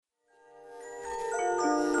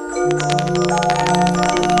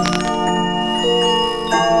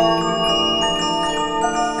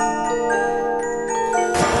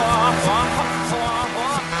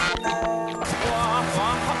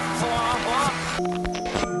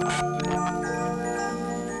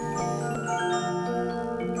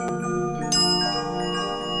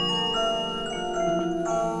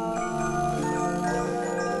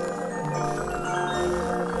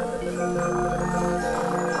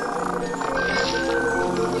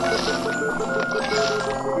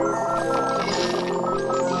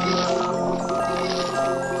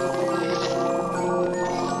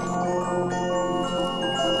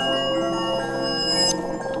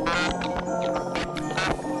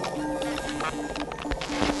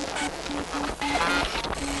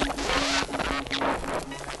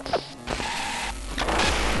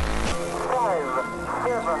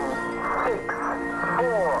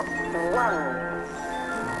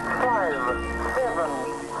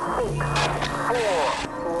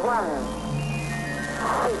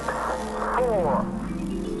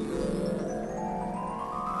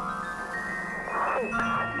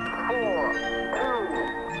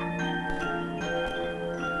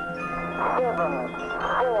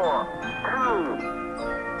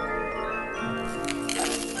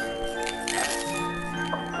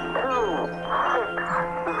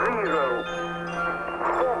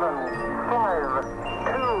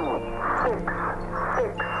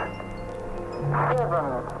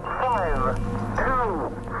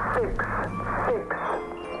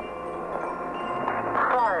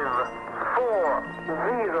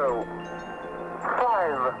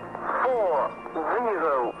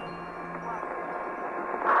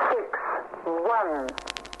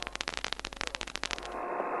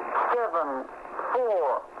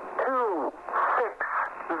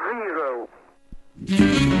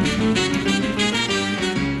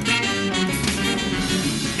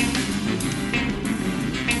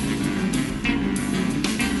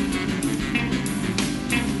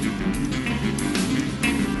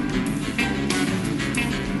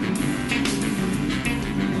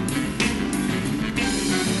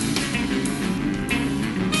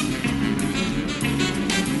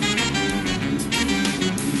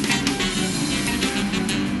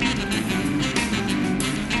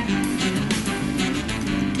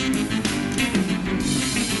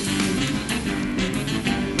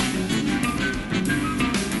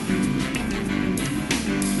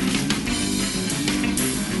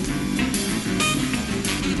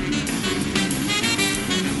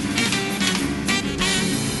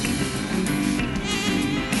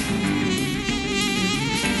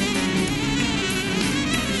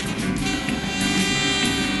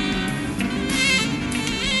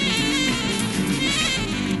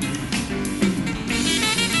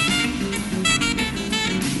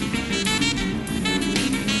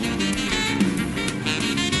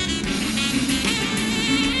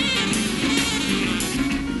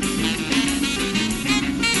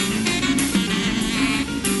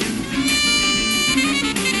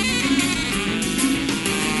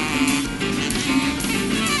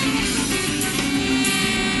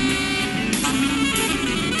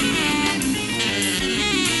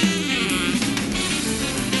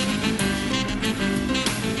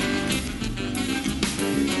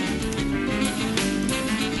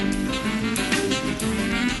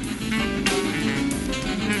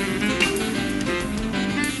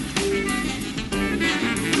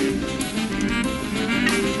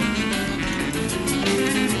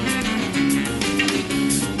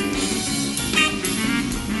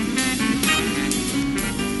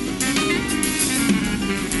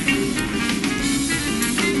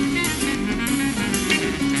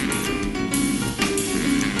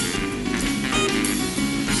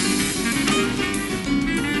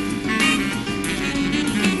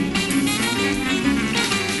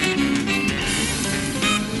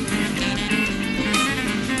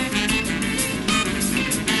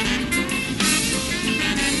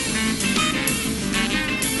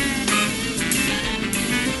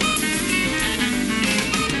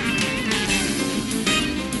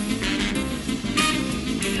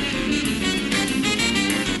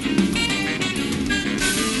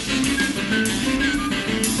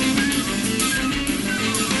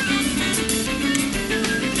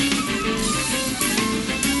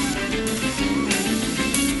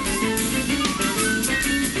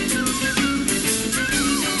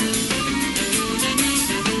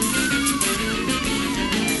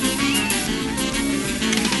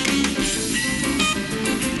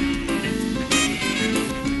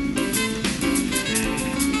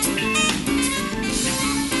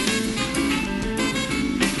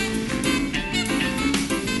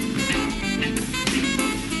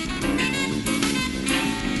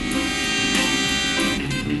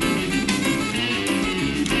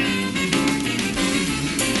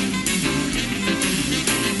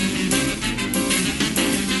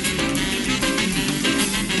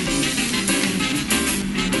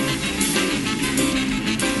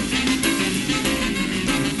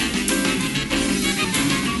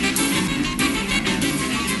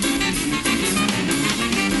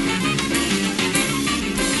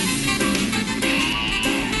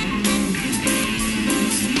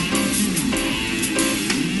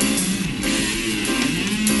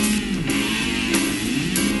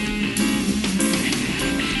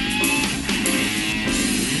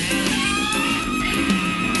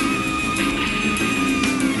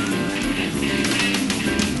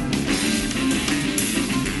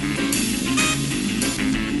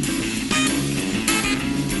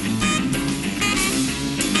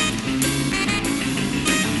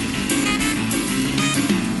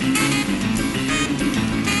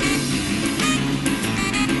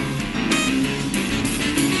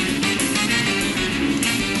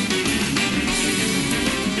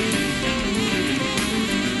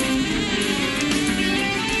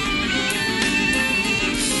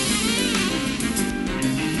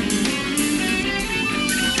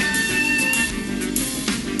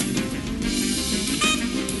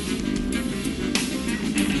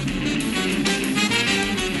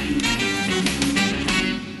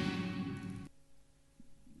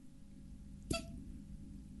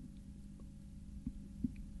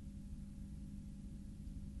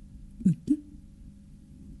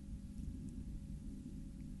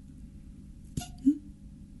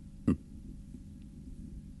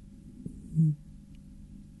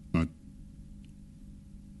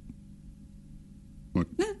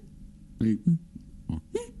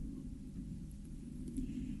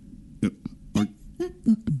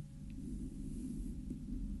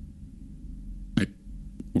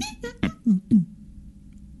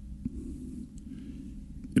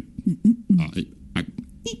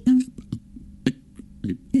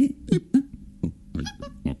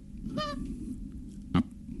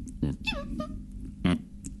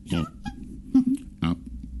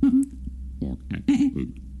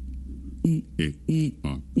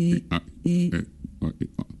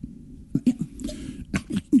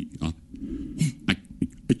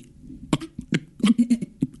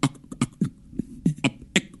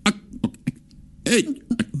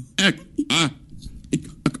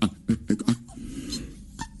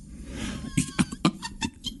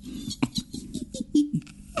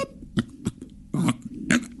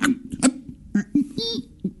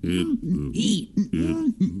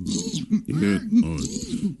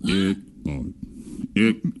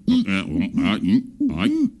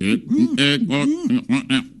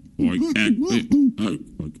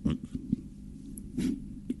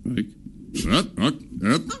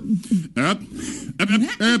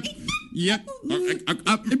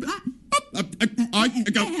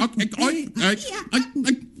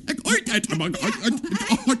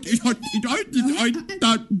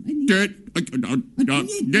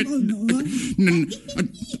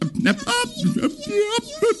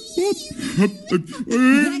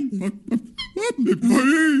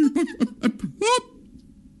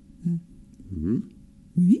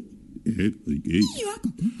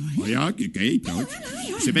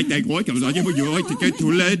Se vede i går, kan man sige, hvor jo ikke kan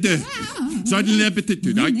toilette. Så er det lidt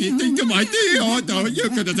betydet, at det var det, og der er jo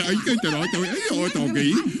ikke der ikke der og der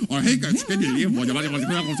okay. Og helt skal det lige, hvor jeg var så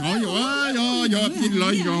jo, det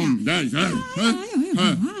løg om. Der så.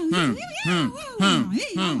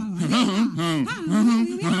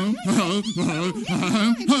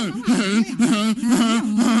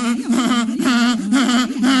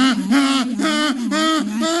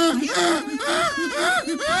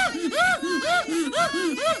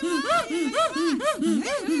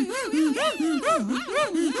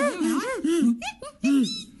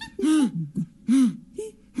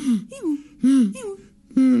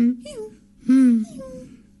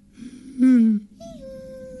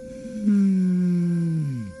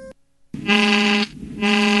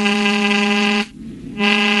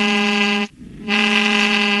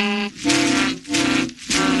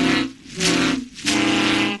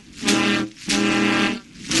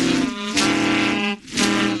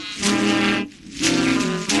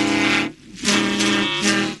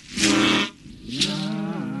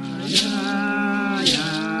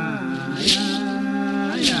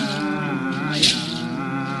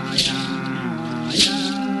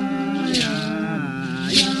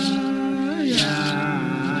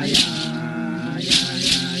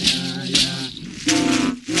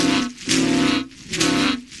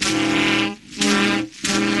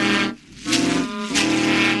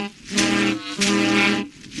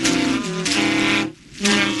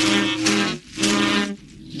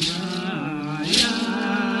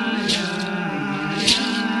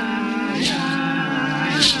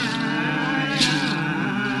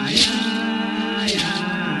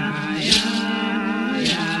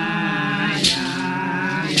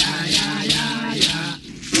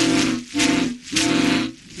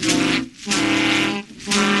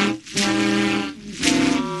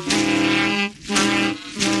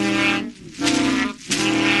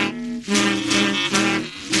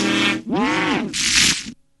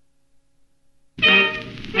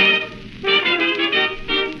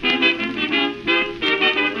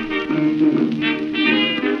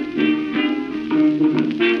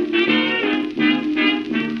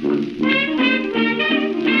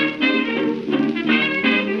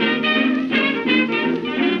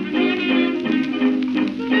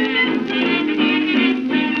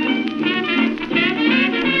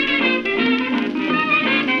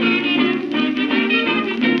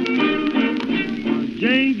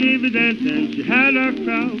 And she had a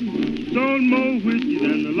crowd. She sold more whiskey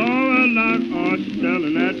than the law allowed. Oh, she's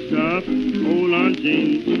selling that stuff. Hold on,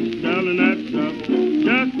 Jane, she's selling that stuff.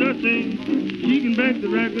 Just the same, she can break the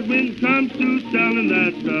record when it comes to selling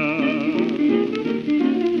that stuff.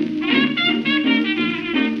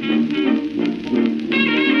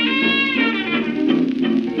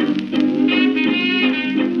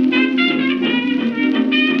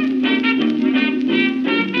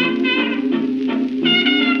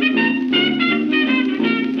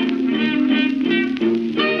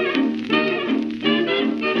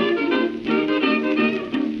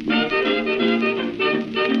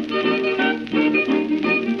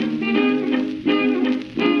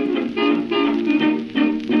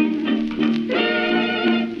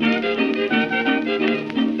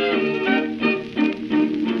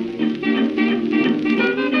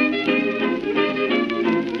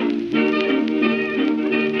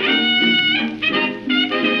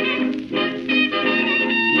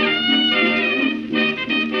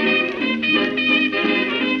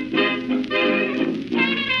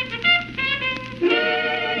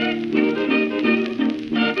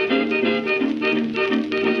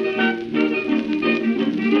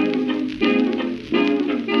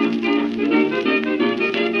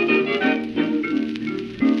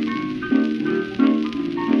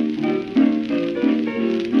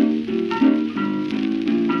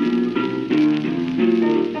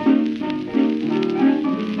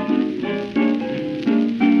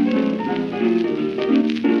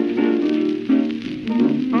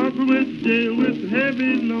 jail with a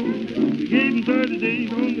heavy load. They gave him 30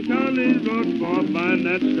 days on the college road for buying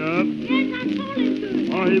that stuff. Yes, I told him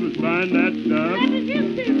to. Oh, he was buying that stuff. I was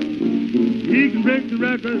used to. He can break the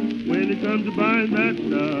record when it comes to buying that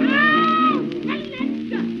stuff. Oh, bring that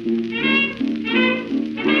stuff.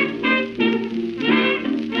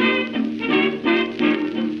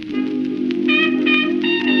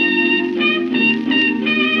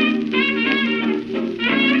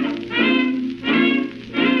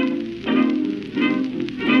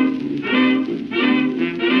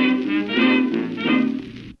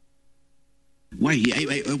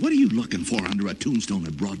 Hey, what are you looking for under a tombstone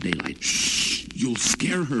at broad daylight? Shh! You'll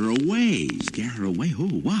scare her away. Scare her away? Who?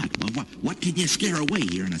 What can you scare away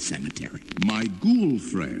here in a cemetery? My ghoul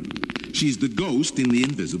friend. She's the ghost in the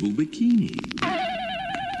invisible bikini.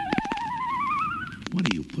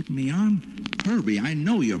 What are you putting me on? Herbie, I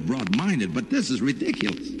know you're broad-minded, but this is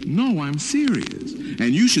ridiculous. No, I'm serious.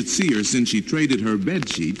 And you should see her since she traded her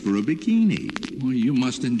bedsheet for a bikini. Well, you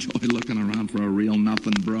must enjoy looking around for a real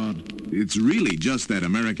nothing broad. It's really just that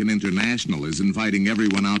American International is inviting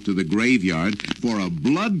everyone out to the graveyard for a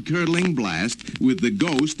blood-curdling blast with the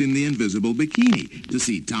ghost in the invisible bikini to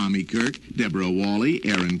see Tommy Kirk, Deborah Wally,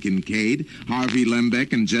 Aaron Kincaid, Harvey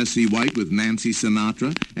Lembeck and Jesse White with Nancy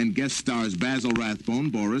Sinatra, and guest stars Basil Rathbone,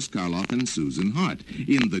 Boris Karloff, and Susan Hart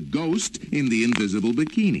in The Ghost in the Invisible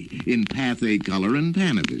Bikini in Pathé Color and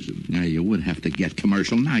Panavision. Now, you would have to get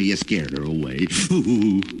commercial. Now you scared her away.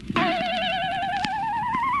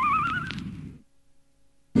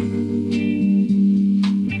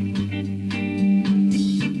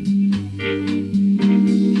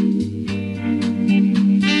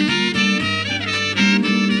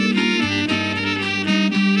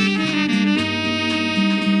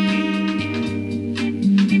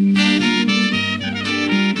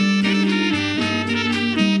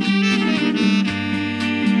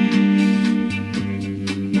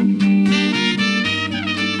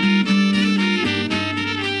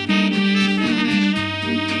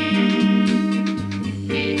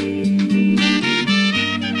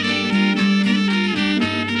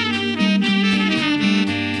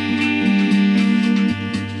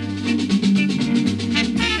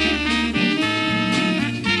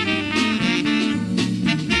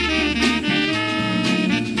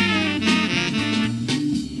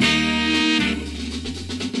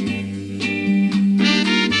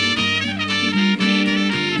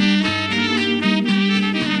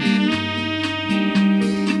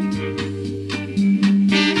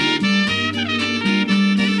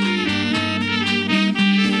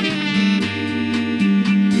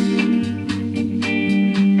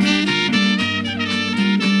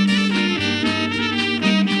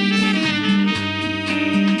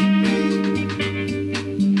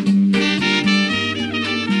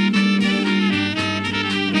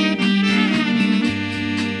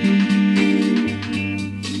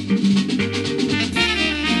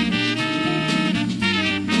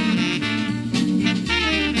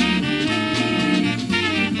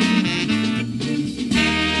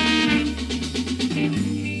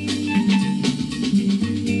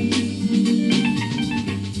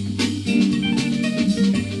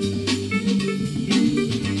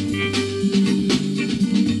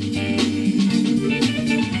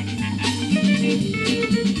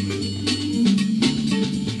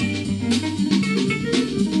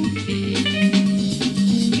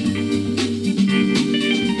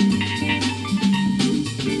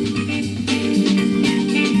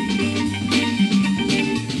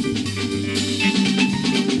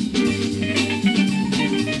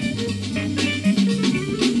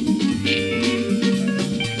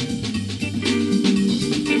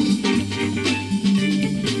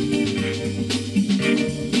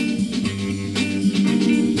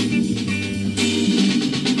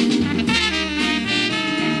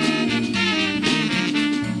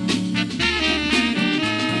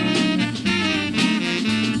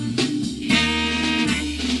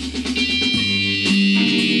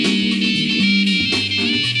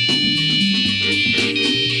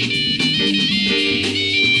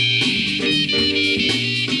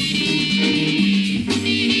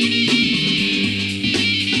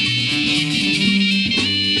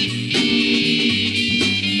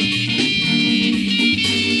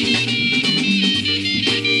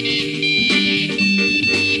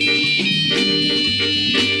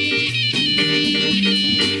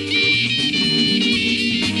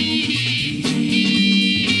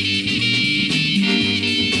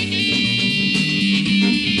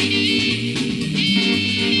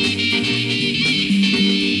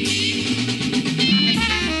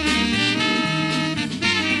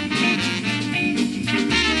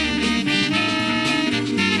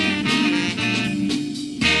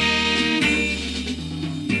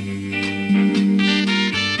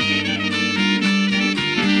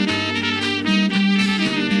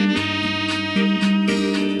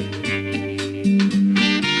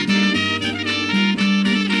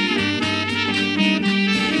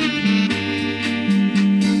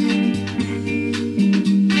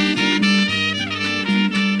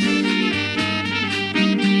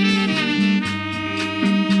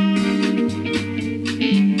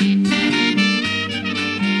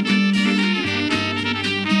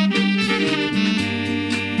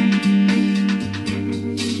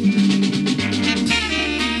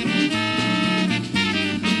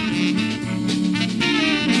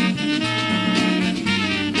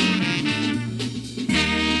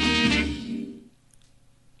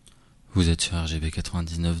 Vous êtes sur RGB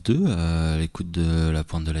 99.2 à l'écoute de la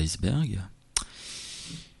pointe de l'iceberg.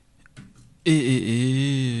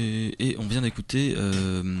 Et on vient d'écouter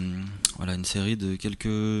voilà, une série de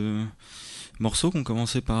quelques morceaux qui ont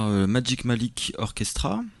commencé par Magic Malik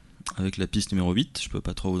Orchestra avec la piste numéro 8. Je peux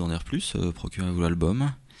pas trop vous en dire plus, procurez-vous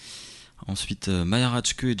l'album. Ensuite Maya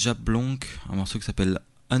Rajke et Jap Blonk, un morceau qui s'appelle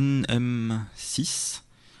NM6.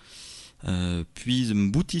 Puis The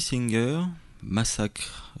Booty Singer,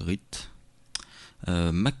 Massacre Rite.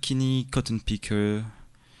 McKinney Cotton Picker,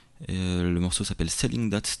 le morceau s'appelle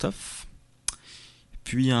Selling That Stuff.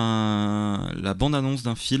 Puis la bande-annonce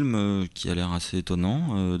d'un film qui a l'air assez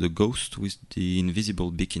étonnant, The Ghost with the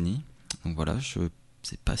Invisible Bikini. Donc voilà, je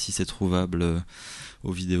sais pas si c'est trouvable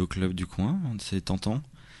au vidéoclub du coin, c'est tentant.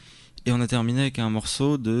 Et on a terminé avec un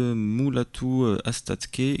morceau de Mulatu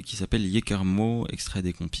Astatke qui s'appelle Yekarmo, extrait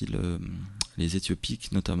des compiles les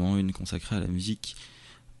Éthiopiques, notamment une consacrée à la musique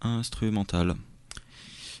instrumentale.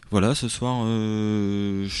 Voilà, ce soir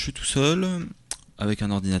je suis tout seul avec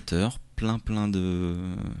un ordinateur, plein de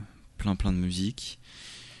musique.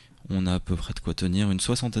 On a à peu près de quoi tenir une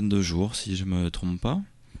 60aine de jours si je me trompe pas.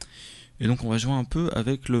 Et donc on va jouer un peu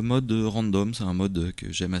avec le mode random, c'est un mode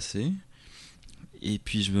que j'aime assez. Et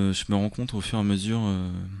puis je me rends compte au fur et à mesure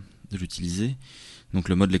de l'utiliser, donc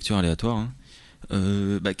le mode lecture aléatoire,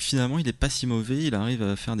 que finalement il est pas si mauvais, il arrive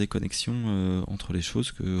à faire des connexions entre les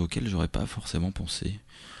choses auxquelles j'aurais pas forcément pensé.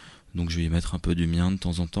 Donc je vais y mettre un peu du mien de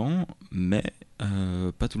temps en temps, mais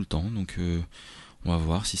pas tout le temps. Donc on va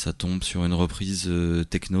voir si ça tombe sur une reprise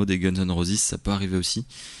techno des Guns N' Roses, ça peut arriver aussi.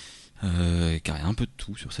 Car il y a un peu de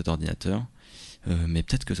tout sur cet ordinateur. Mais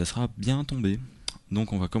peut-être que ça sera bien tombé.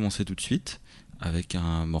 Donc on va commencer tout de suite avec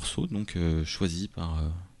un morceau donc choisi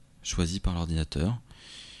par l'ordinateur.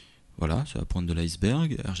 Voilà, c'est la pointe de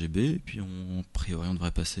l'iceberg, RGB, et puis a priori on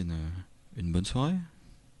devrait passer une bonne soirée.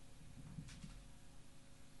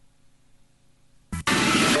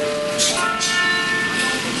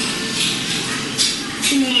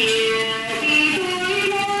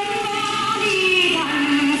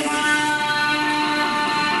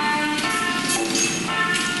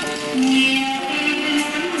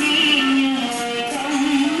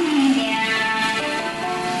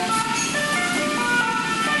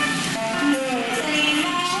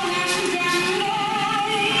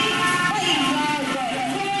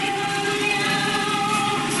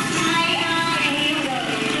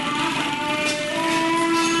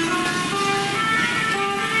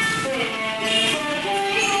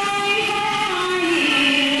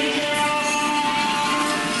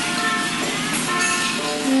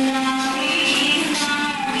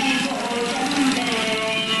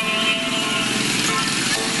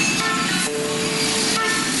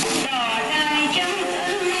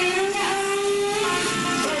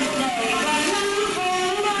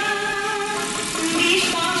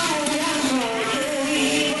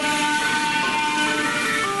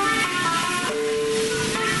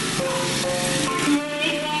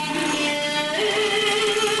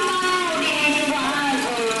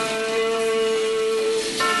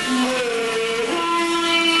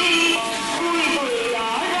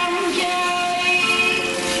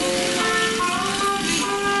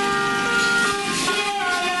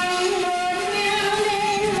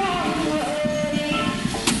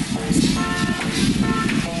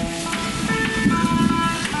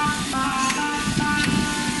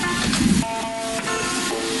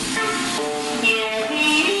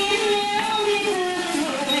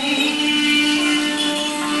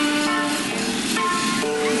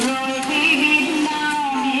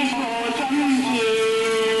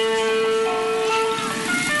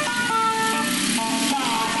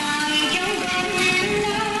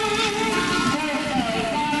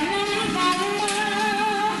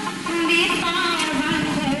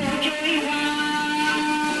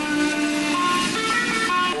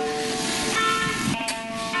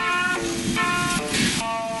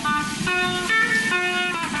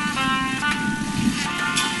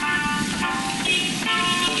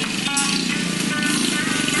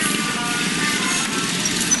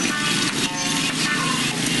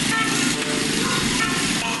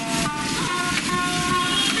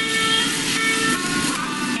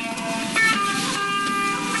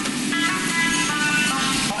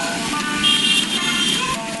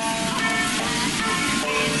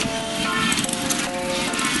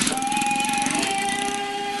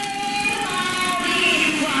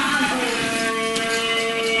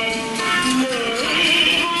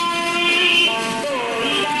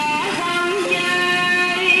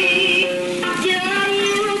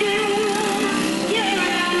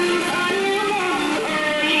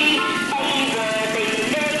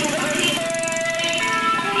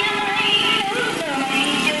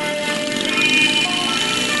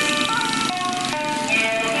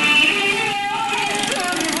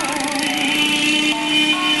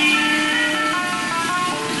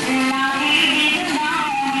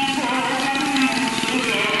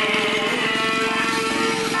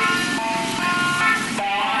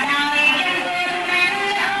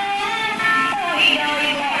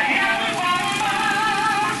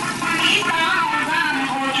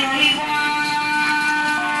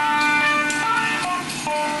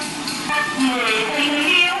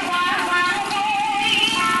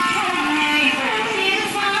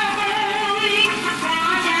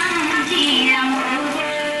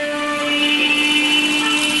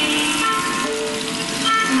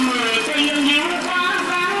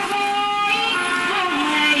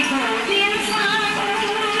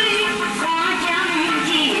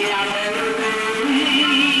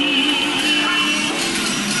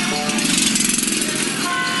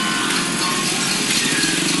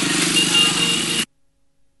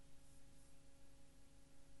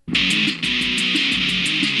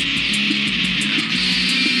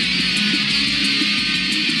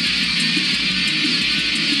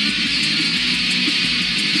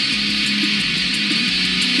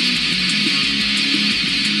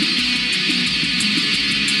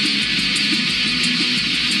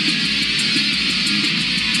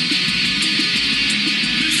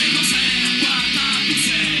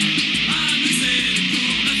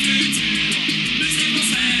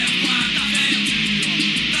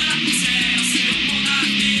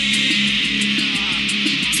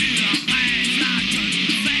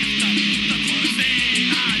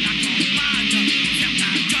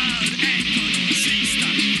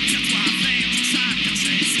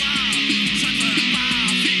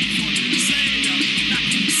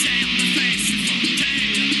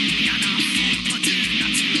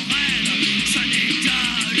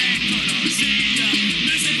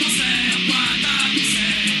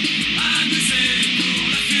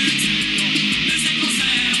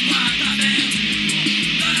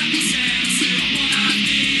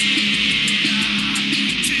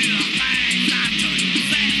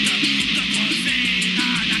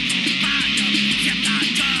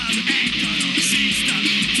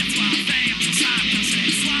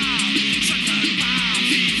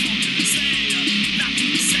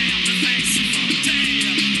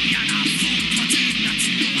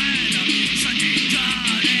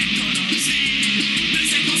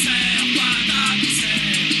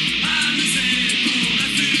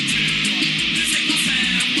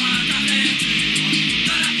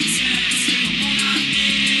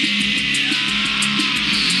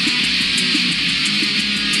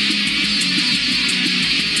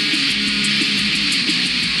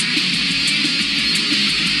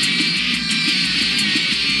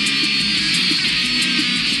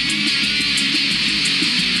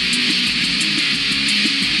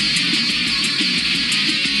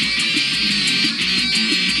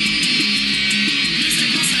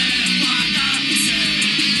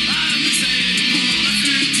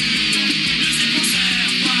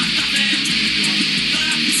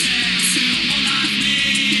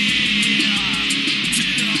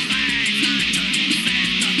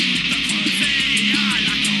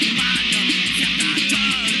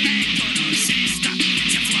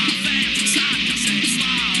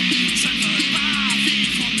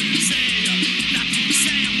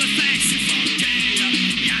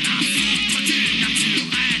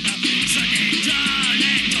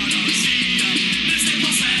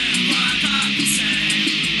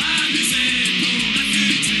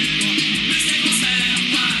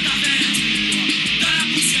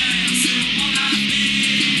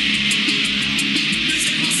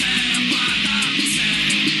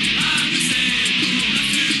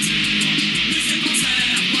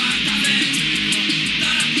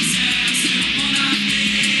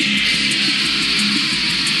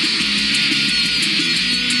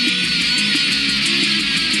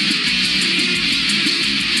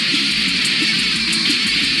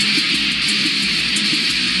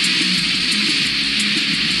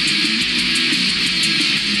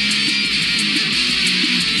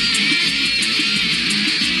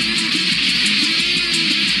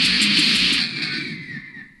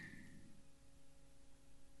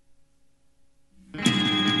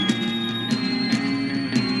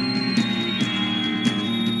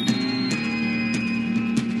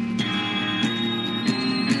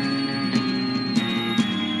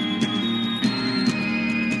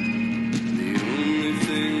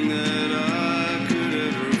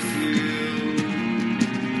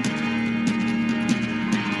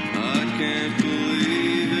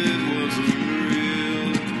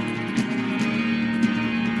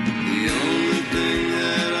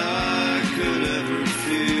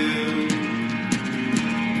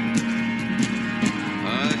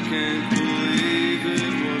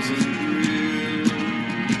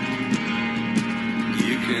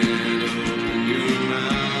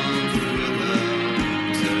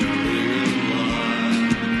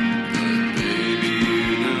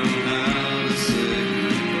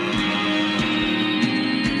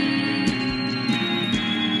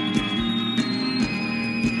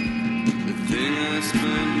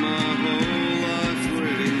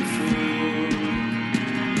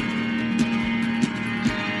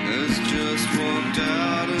 has just walked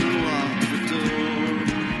out and locked the door.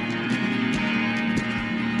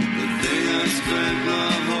 The thing I spent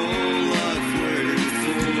my whole life waiting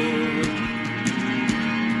for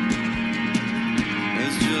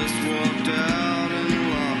has just walked out and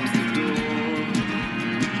locked the door.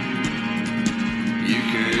 You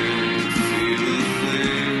can't feel a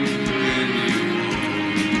thing and you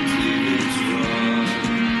won't even try,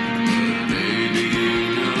 but baby you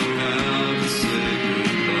know how to say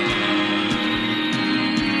goodbye.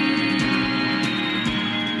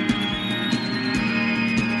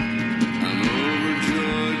 I'm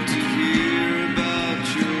overjoyed to hear about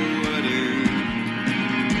your wedding.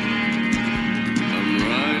 I'm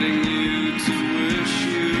writing you to wish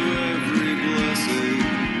you every blessing.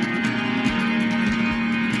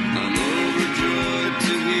 I'm overjoyed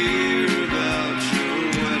to hear about your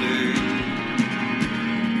wedding.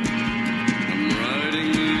 I'm writing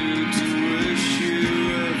you to wish you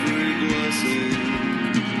every blessing.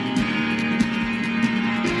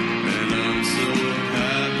 And I'm so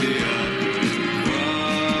happy I could cry.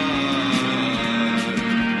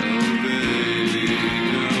 Oh baby, you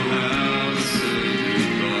know how to say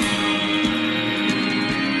goodbye.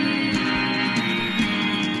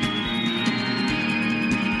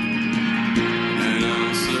 And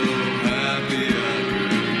I'm so happy I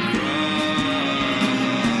could cry.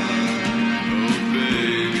 Oh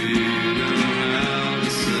baby, you know how to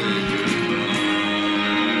say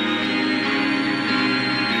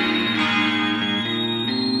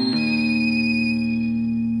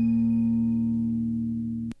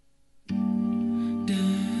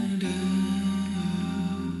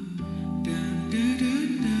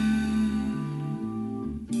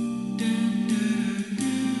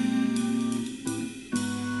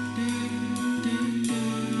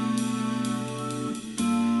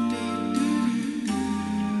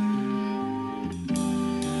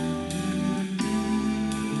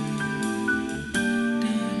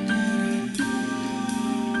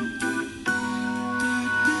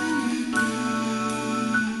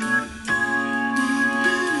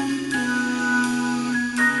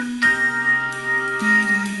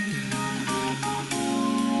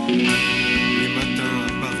Les matins à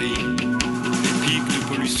Paris, les pics de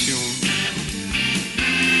pollution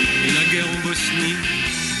et la guerre en Bosnie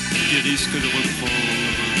qui risque de reprendre.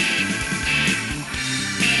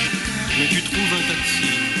 Mais tu trouves un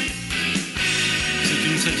taxi, c'est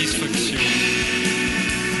une satisfaction.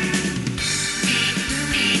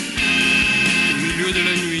 Au milieu de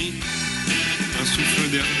la nuit, un souffle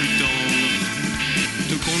d'air plus tendre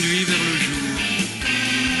te conduit vers le jour.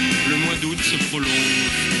 Le mois d'août se prolonge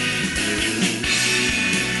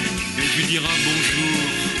et tu diras bonjour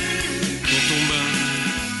dans ton bain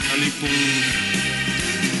à l'éponge.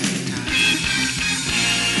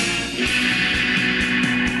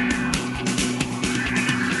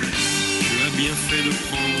 Tu as bien fait de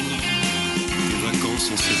prendre des vacances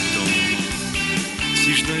en septembre.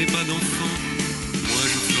 Si je n'avais pas d'enfant, moi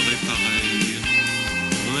je ferais pareil.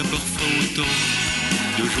 On a parfois autant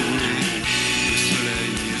de journées de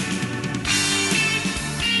soleil.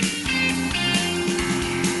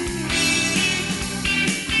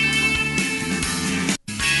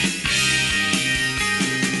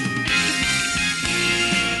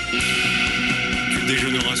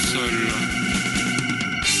 Déjeuneras seul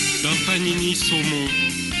d'un panini saumon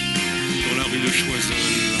sur la rue de Choiseul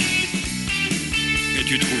et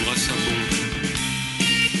tu trouveras ça bon.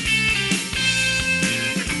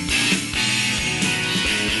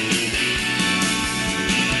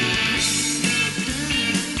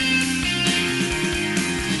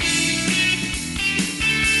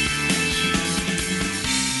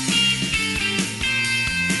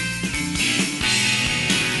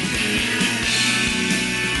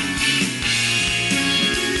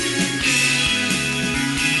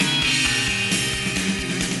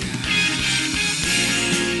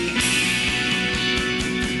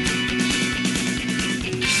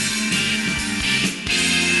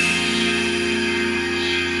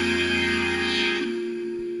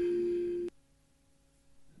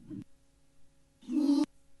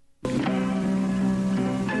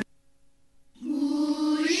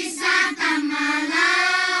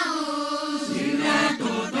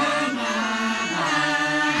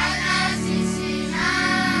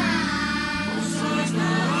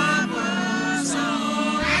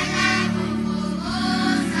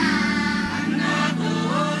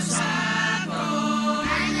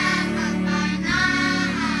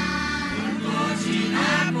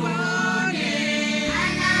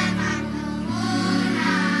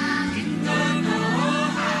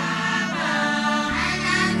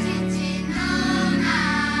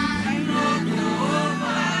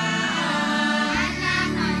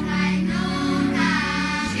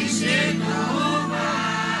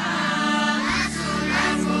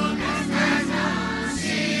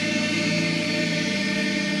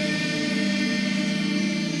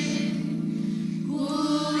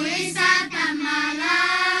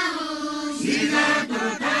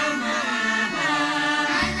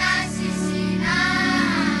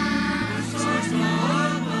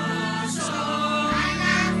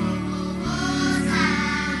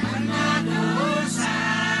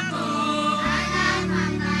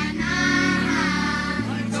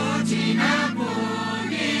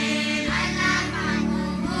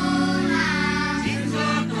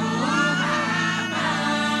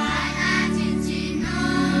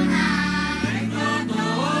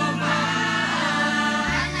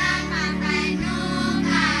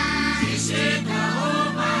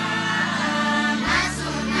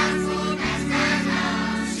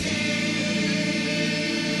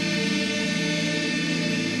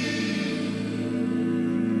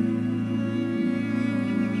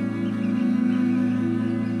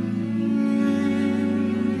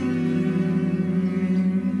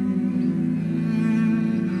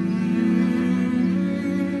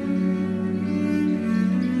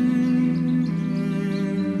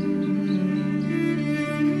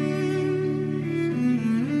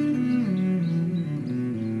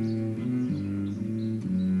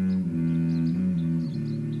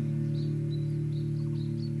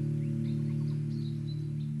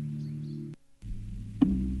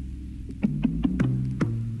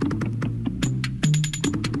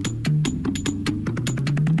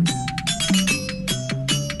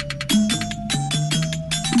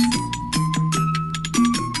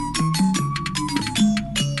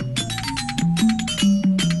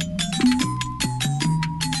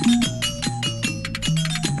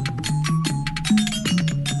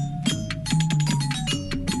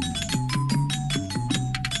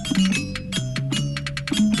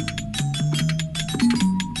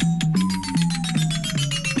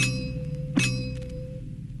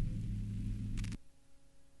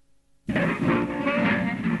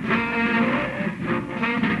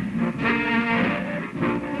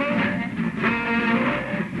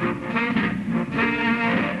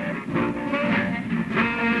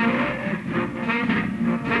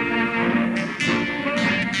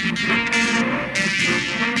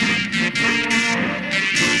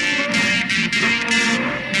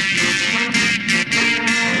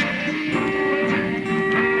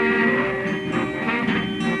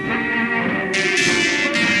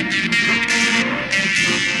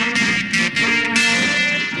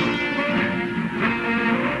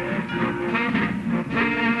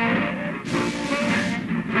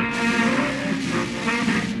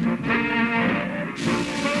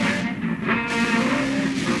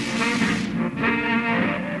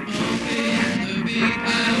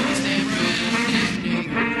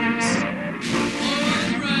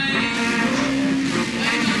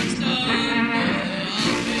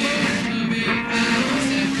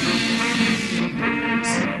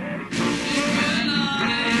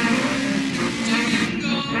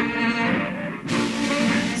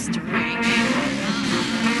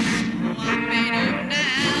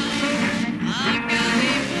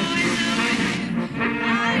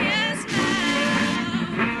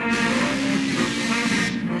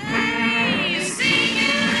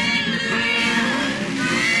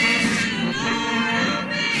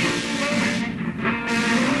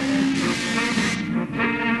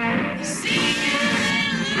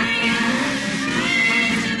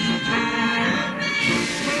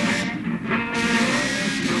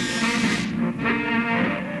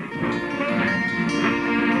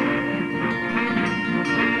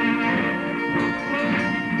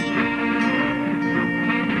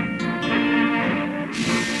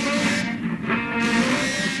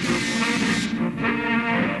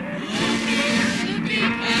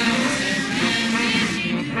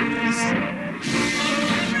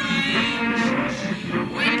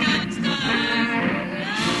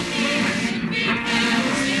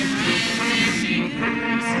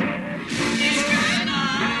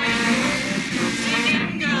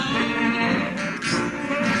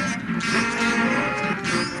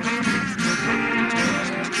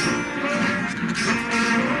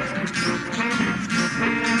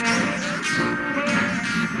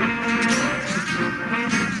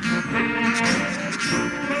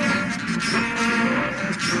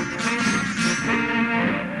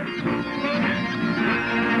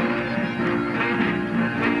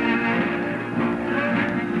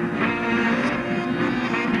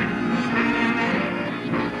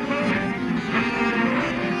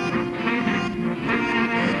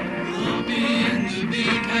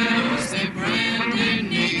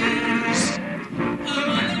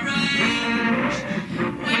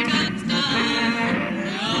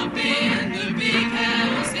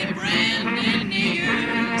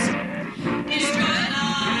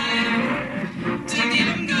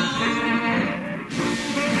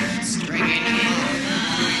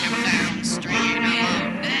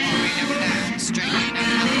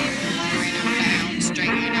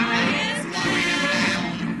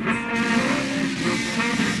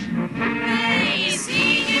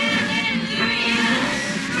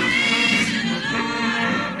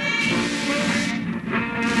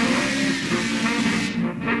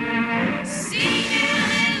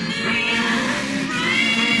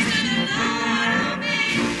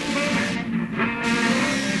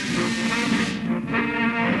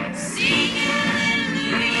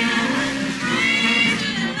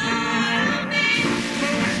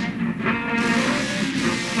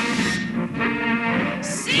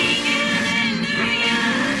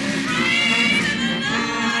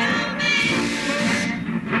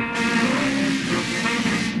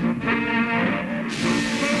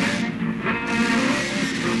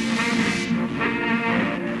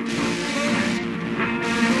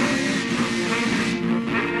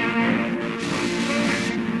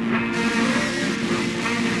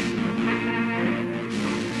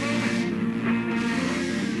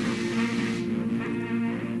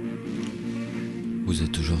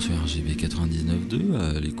 99.2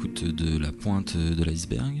 à l'écoute de la pointe de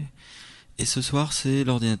l'iceberg. Et ce soir, c'est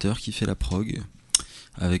l'ordinateur qui fait la prog.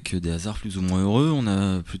 Avec des hasards plus ou moins heureux, on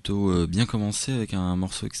a plutôt bien commencé avec un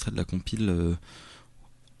morceau extrait de la compile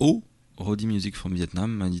O, Rowdy Music from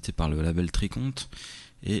Vietnam, édité par le label Triconte.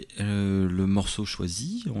 Et le morceau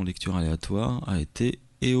choisi en lecture aléatoire a été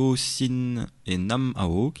Eo Sin et Nam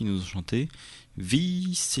Ao qui nous ont chanté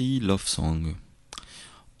VC Love Song.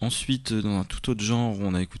 Ensuite, dans un tout autre genre,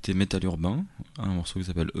 on a écouté Metal Urbain, un morceau qui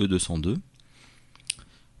s'appelle E202.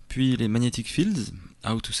 Puis les Magnetic Fields,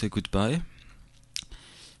 How to Say Goodbye,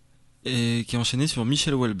 et qui est enchaîné sur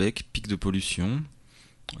Michel Houellebecq, Pic de pollution.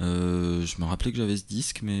 Je me rappelais que j'avais ce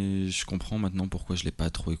disque, mais je comprends maintenant pourquoi je l'ai pas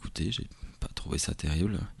trop écouté, j'ai pas trouvé ça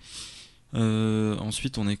terrible.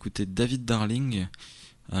 Ensuite, on a écouté David Darling.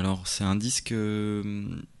 Alors, c'est un disque...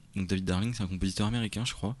 donc David Darling, c'est un compositeur américain,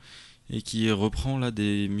 je crois, et qui reprend là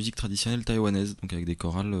des musiques traditionnelles taïwanaises, donc avec des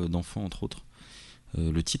chorales d'enfants entre autres.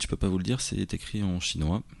 Le titre, je peux pas vous le dire, c'est écrit en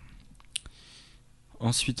chinois.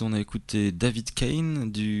 Ensuite, on a écouté David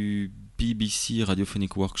Kane du BBC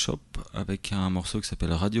Radiophonic Workshop avec un morceau qui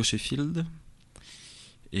s'appelle Radio Sheffield.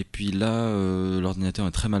 Et puis là, l'ordinateur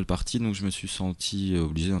est très mal parti, donc je me suis senti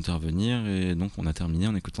obligé d'intervenir, et donc on a terminé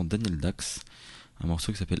en écoutant Daniel Dax, un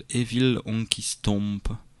morceau qui s'appelle Evil Honky Stomp.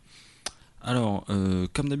 Alors,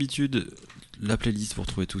 comme d'habitude, la playlist, vous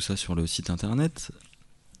retrouvez tout ça sur le site internet,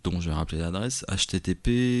 dont je vais rappeler l'adresse,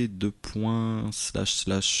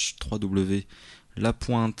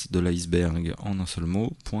 http://www.lapointe-de-l'iceberg en un seul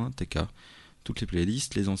mot.tk. Toutes les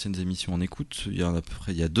playlists, les anciennes émissions en écoute, il y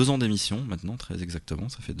a 2 ans d'émissions maintenant, très exactement,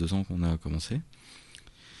 ça fait 2 ans qu'on a commencé.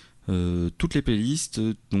 Toutes les playlists,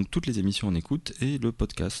 donc toutes les émissions en écoute, et le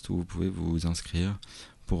podcast où vous pouvez vous inscrire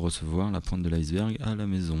pour recevoir la pointe de l'iceberg à la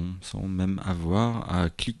maison, sans même avoir à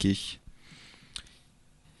cliquer.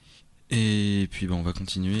 Et puis on va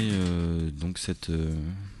continuer donc cette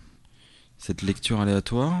lecture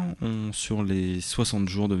aléatoire sur les 60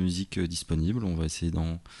 jours de musique disponibles. On va essayer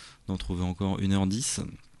d'en trouver encore 1h10,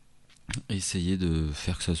 essayer de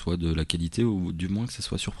faire que ça soit de la qualité, ou du moins que ça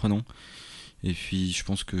soit surprenant. Et puis je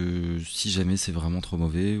pense que si jamais c'est vraiment trop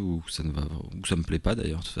mauvais, ou que ça me plaît pas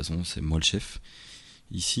d'ailleurs, de toute façon c'est moi le chef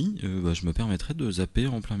ici, je me permettrai de zapper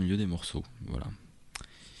en plein milieu des morceaux. Voilà.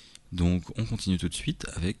 Donc on continue tout de suite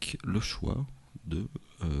avec le choix de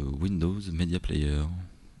Windows Media Player.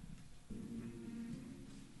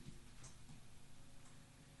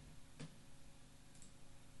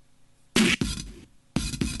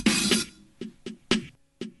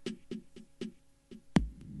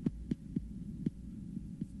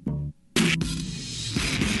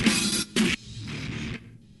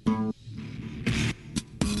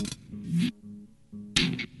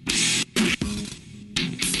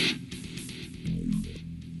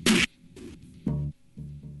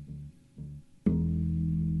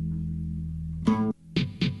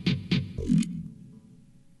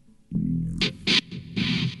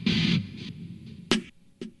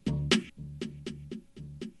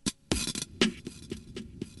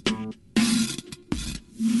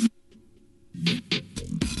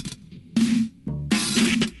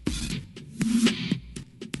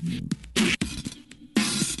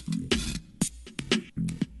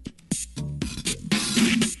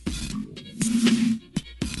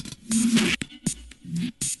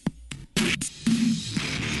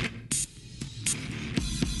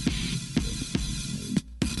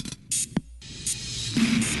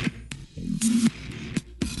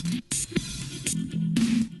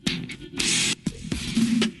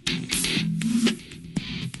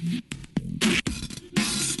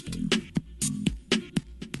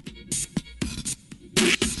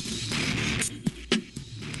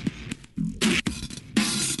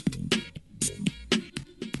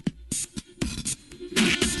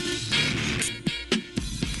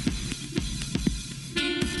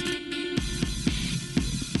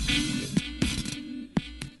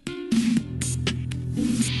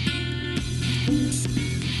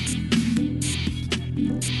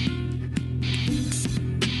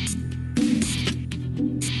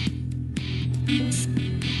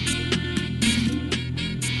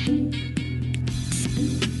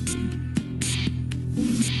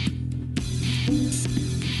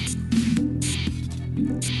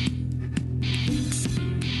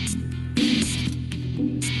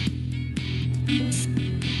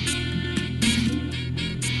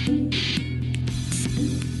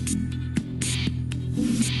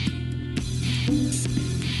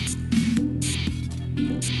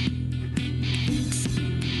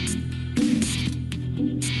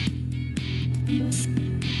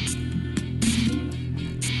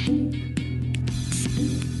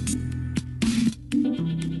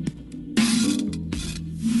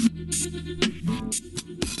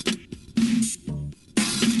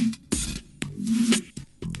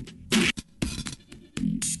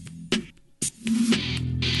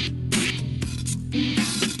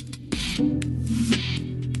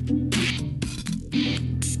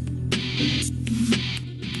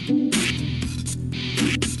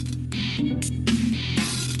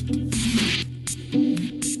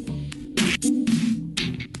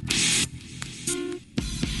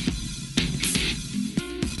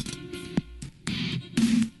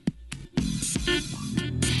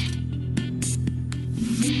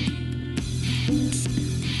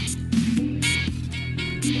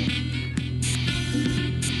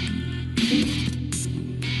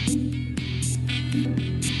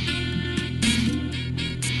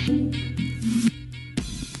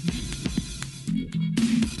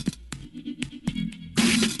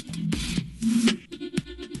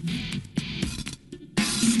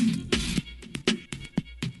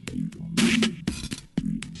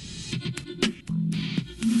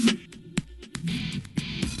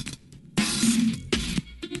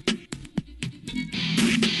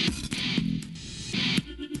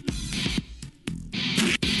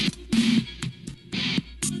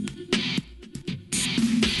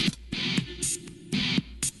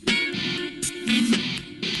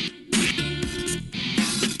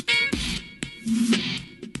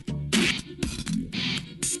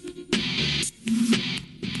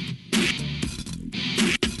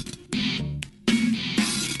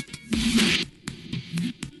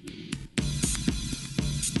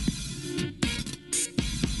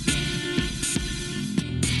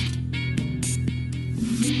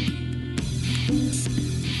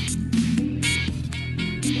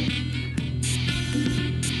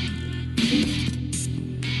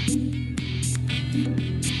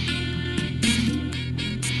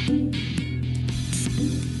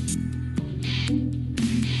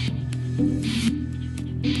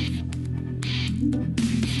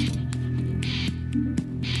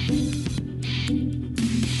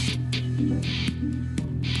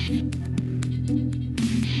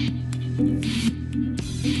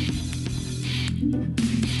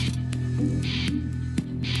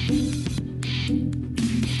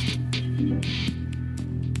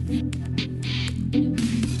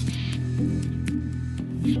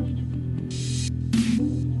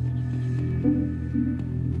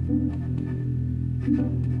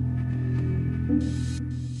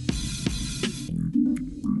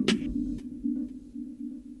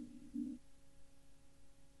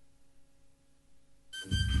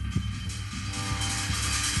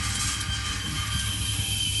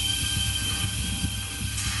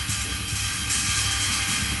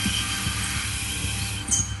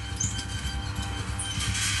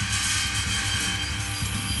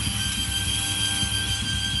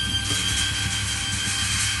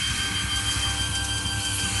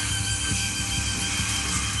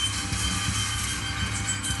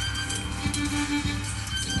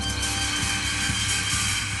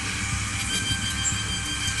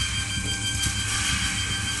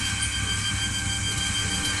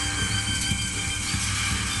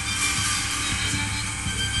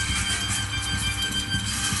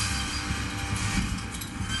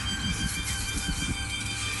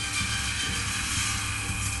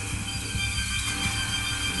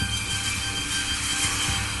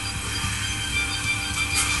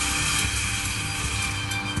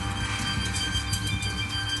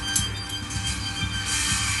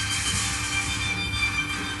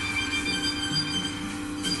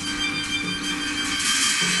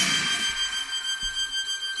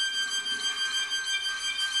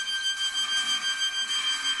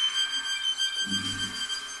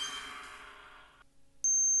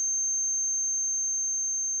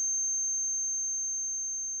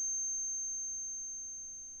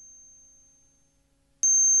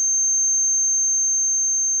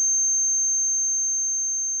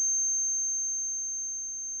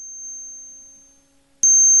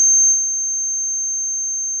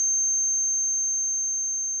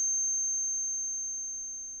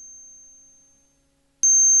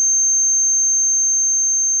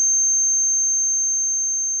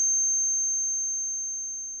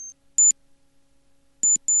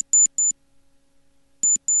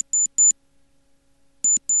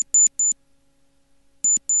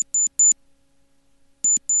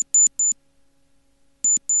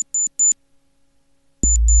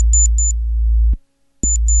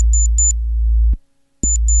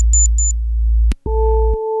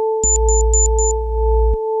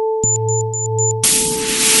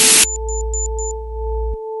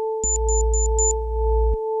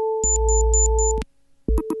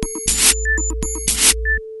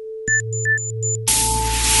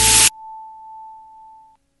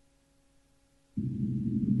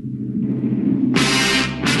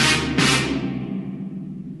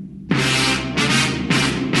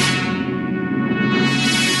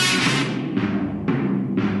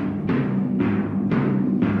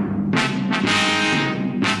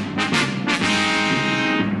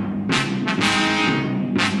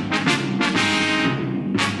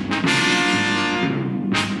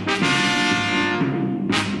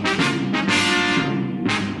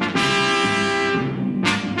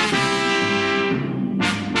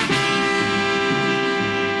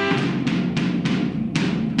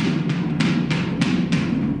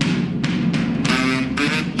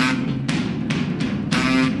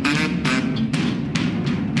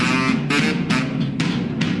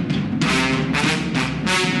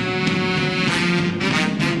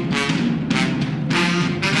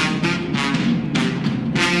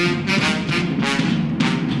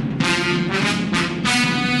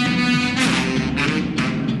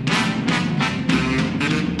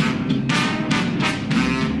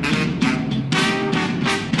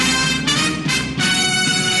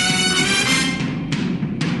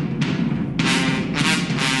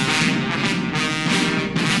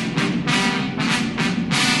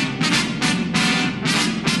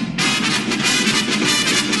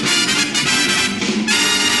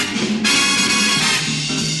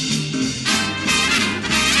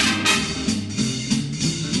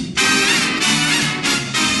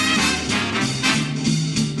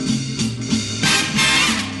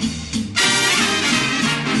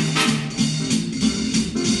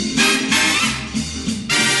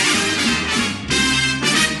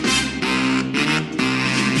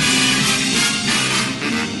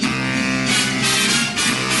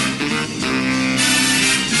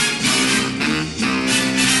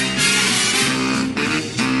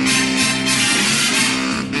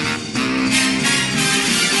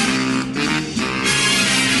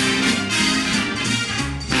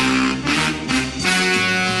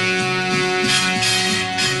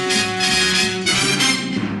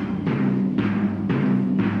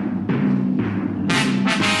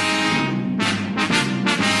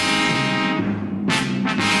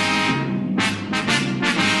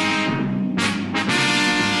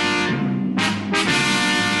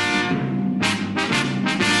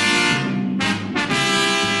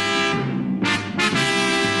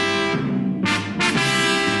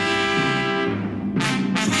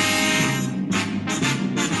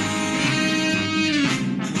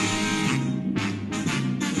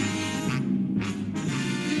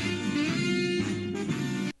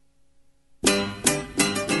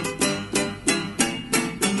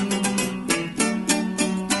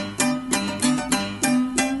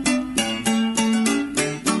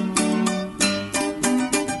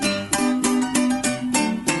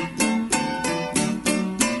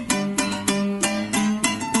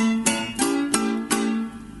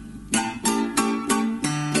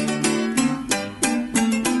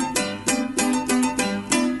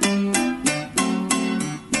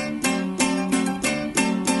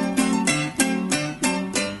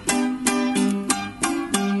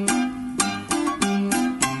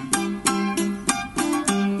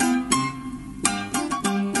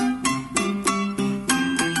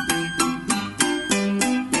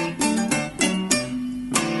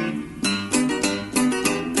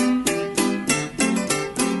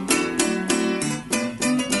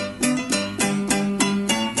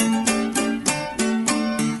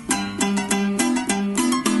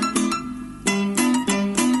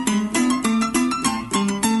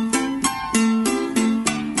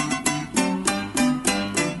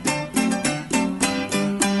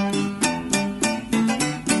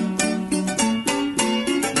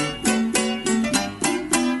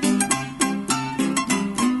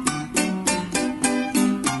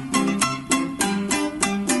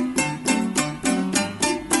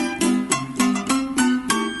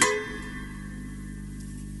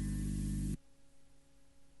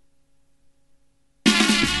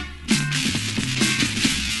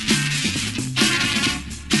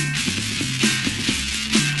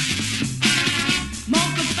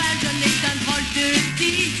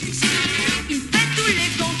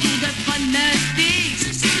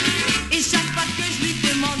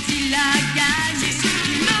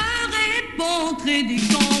 et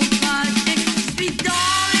décontracté. Je suis dans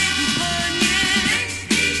les 10 premiers.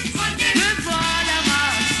 Me voilà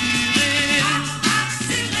rassuré.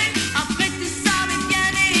 Après tout ça, mais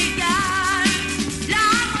bien égal. La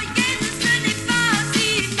moyenne, ce n'est pas si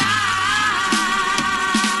mal.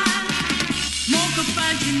 Mon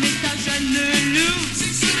copain, tu mets un jeune loup.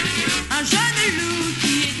 Un jeune loup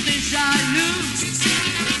qui est très jaloux.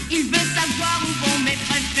 Il veut savoir où vont mes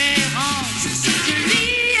préférences. Je lui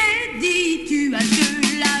ai dit, tu as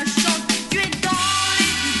de la chance. Tu es dans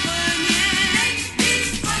les 10 premiers. Me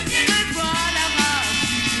voilà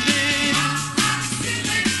rassuré.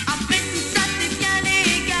 Après tout ça, c'est bien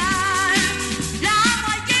légal. La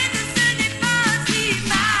moyenne, ce n'est pas si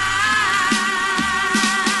mal.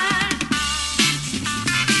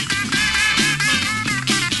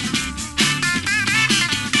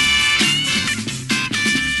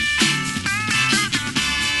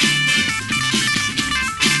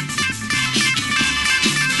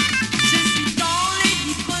 Je suis dans les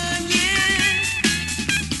 10 premiers.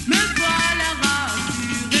 Me voilà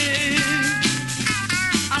rassuré.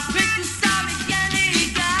 Après tout ça, mais bien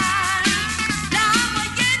légal. La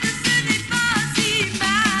moyenne, ce n'est pas si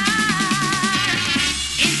mal.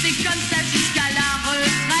 Et c'est comme ça jusqu'à la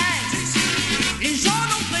retraite. Les gens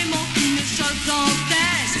n'ont vraiment qu'une chose en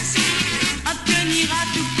tête: obtenir à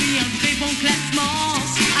tout prix un très bon classement.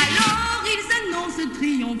 Alors ils annoncent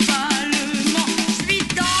triomphalement: je suis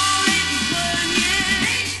dans les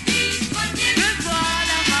 10 premiers. Me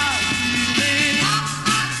voilà rassuré.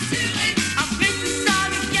 Après tout ça,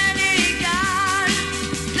 mais bien légal.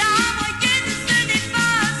 La moyenne, ce n'est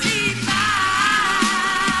pas si mal.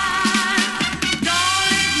 Dans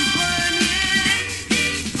les 10 premiers.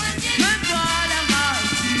 Me voilà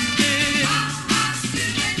rassuré.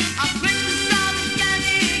 Après tout ça, mais bien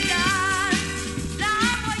légal. La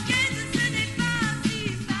moyenne, ce n'est pas si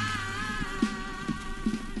mal.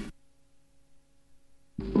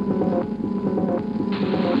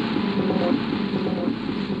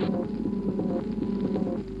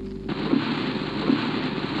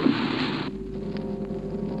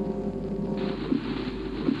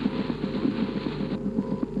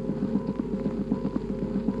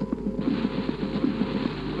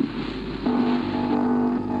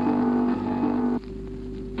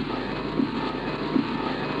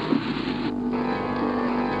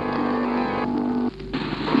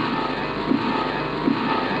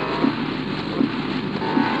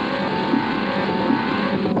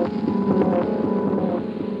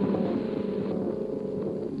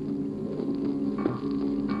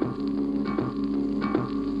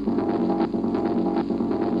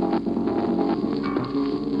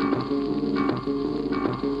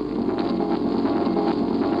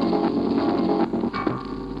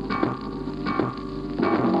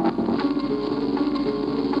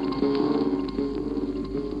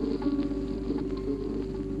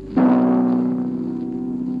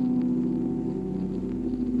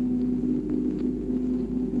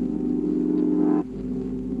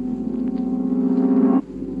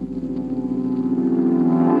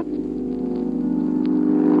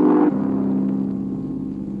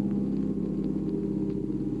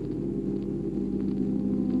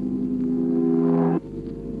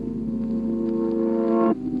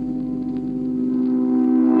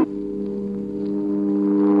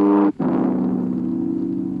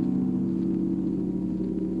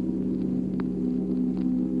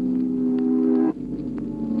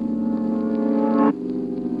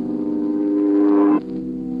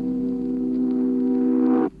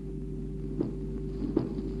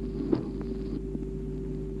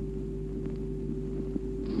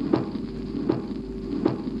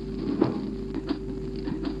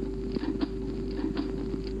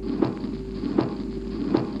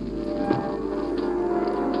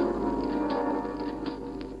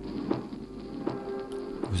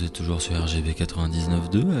 Vous êtes toujours sur RGB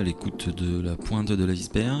 99.2 à l'écoute de la pointe de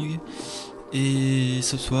l'iceberg. Et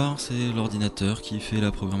ce soir, c'est l'ordinateur qui fait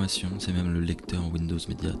la programmation, c'est même le lecteur Windows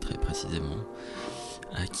Media très précisément,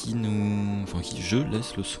 à qui je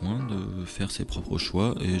laisse le soin de faire ses propres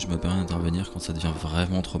choix et je me permets d'intervenir quand ça devient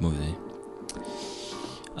vraiment trop mauvais.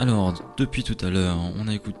 Alors, depuis tout à l'heure, on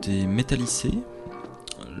a écouté Métallicé,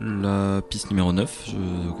 la piste numéro 9, je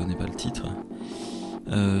ne connais pas le titre,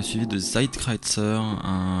 suivi de Zeitkreitzer,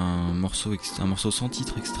 un morceau sans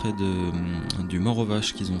titre extrait du Mort aux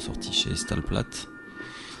Vaches qu'ils ont sorti chez Stahlplatte,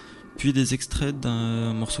 puis des extraits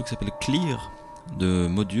d'un morceau qui s'appelle Clear de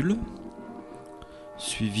Module,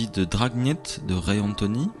 suivi de Dragnet de Ray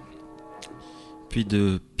Anthony, puis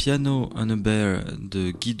de Piano on a Bear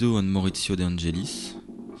de Guido and Maurizio De Angelis,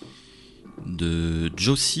 de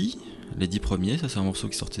Josie, les 10 premiers, ça c'est un morceau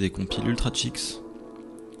qui sortait des compiles Ultra Chicks,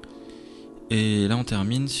 Et là on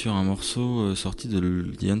termine sur un morceau sorti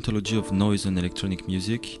de The Anthology of Noise and Electronic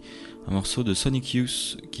Music, un morceau de Sonic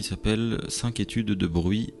Youth qui s'appelle 5 études de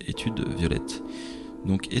bruit, études violettes.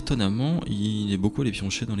 Donc étonnamment, il est beaucoup allé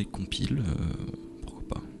piocher dans les compiles, pourquoi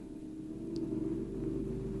pas.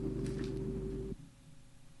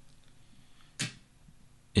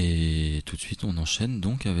 Et tout de suite on enchaîne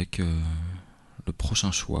donc avec le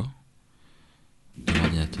prochain choix de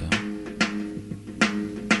l'ordinateur.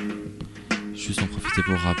 Juste en profiter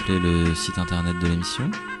pour rappeler le site internet de l'émission.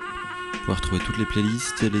 Vous pouvez retrouver toutes les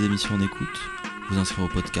playlists et les émissions en écoute, vous inscrire au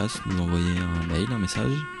podcast, nous envoyer un mail, un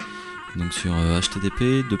message. Donc sur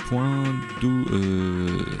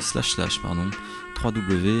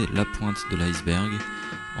http://lapointe-de-l'iceberg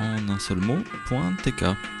en un seul mot, .tk.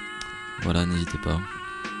 Voilà, n'hésitez pas.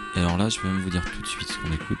 Et alors là, je vais même vous dire tout de suite ce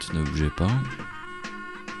qu'on écoute, ne bougez pas.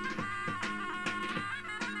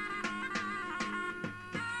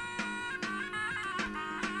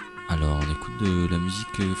 Alors, on écoute de la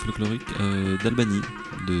musique folklorique d'Albanie,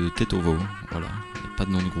 de Tetovo. Voilà, il n'y a pas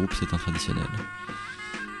de nom de groupe, c'est un traditionnel.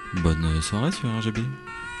 Bonne soirée sur RGB.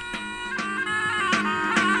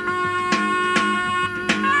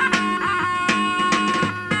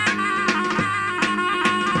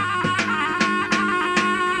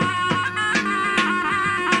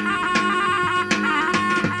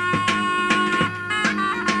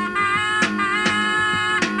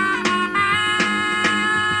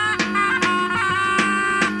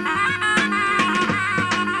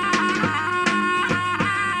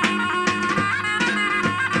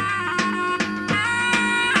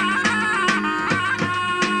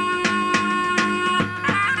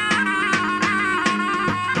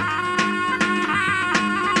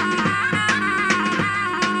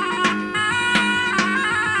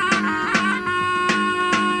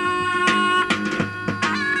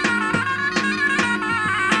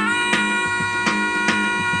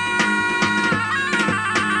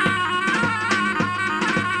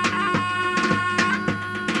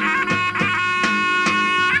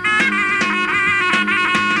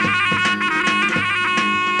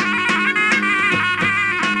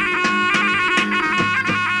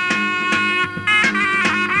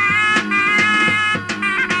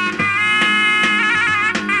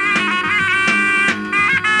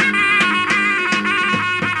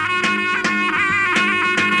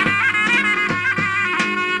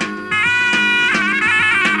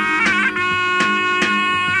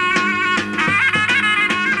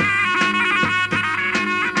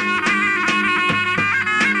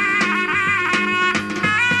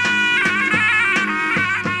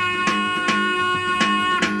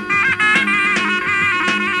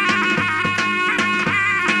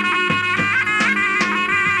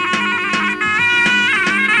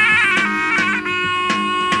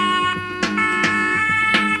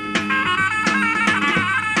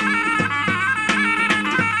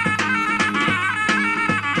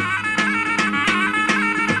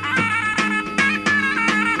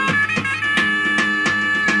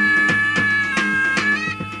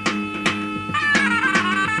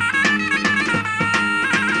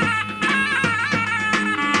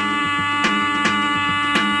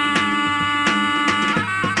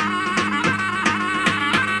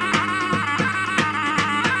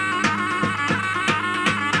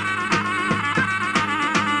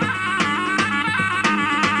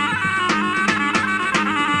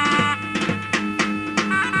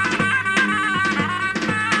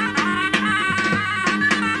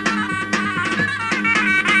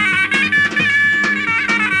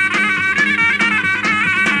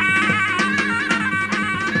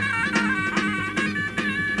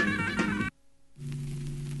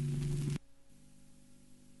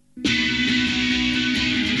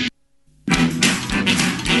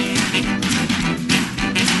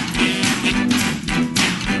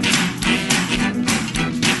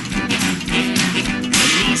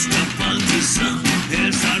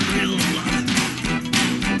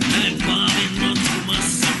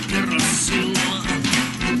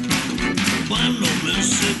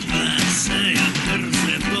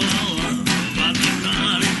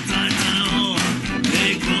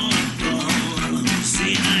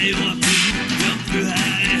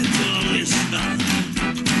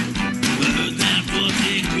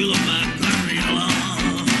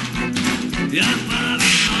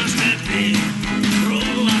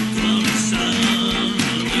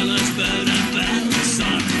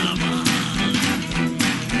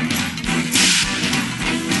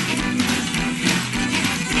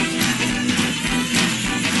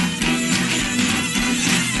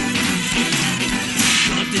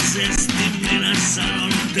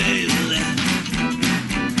 teille.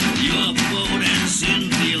 Juoppouden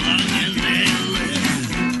syntilangen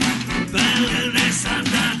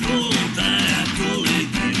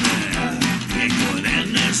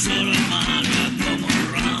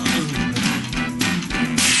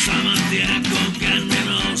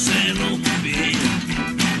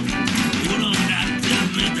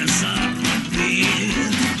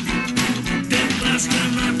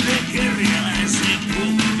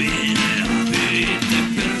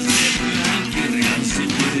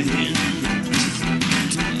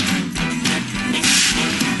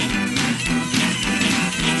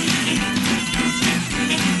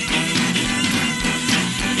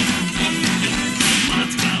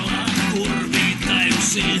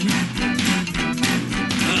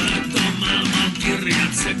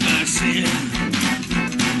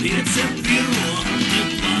It's a pirouette,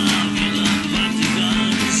 bavi la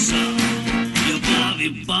Vaticanissa, io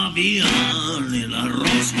baviani la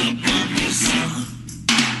rosca pamissa.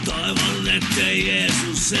 Toivon, ettei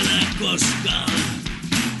Jeesus enää koskaan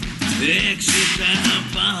eksy tähän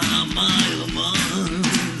pahaan maailmaan.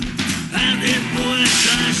 Hänet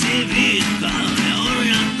puettaisi viittaan ja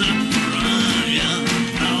orjata muraan ja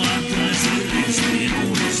avattaisi ristiin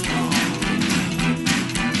uudestaan.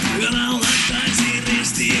 Ja laulattaisi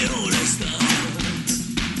ristiin uudestaan.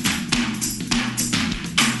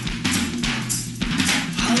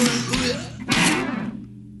 Halleluja!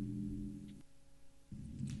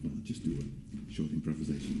 Just do a short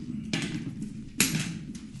improvisation.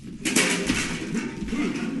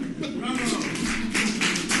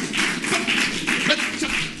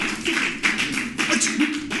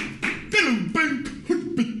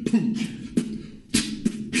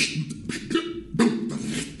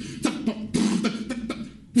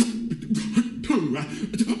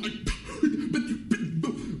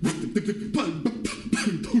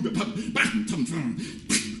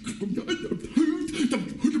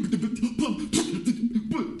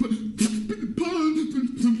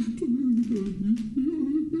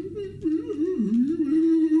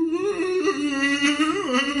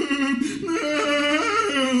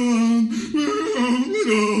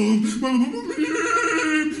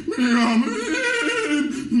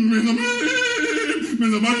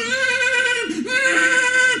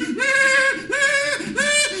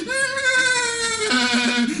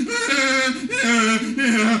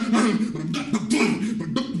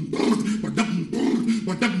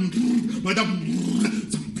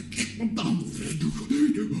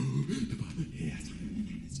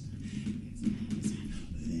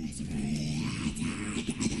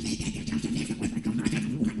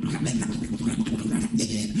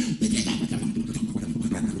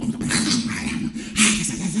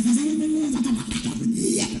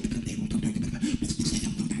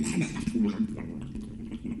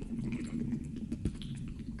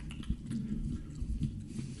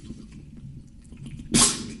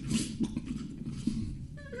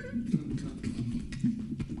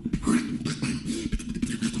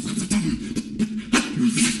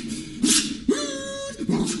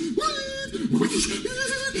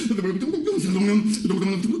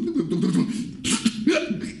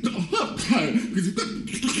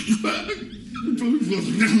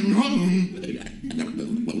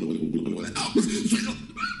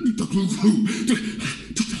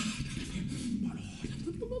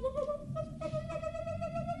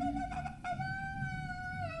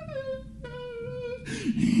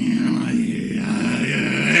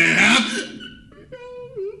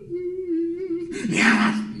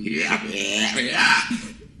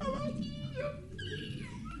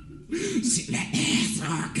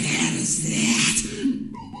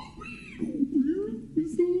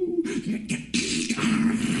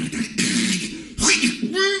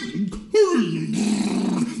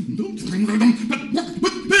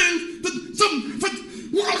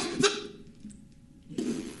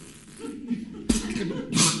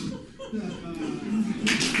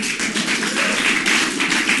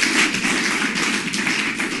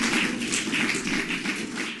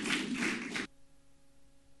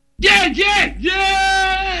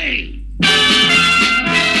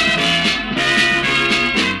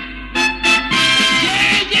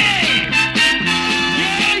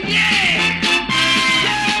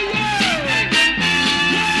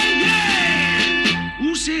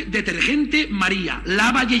 Detergente María,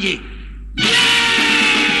 lava yeye.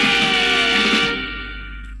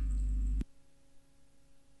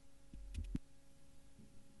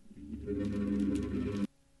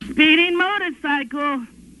 Speeding motorcycle,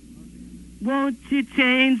 won't you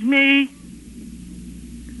change me?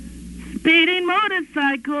 Speeding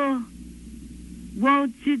motorcycle,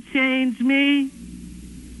 won't you change me?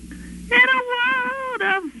 In a world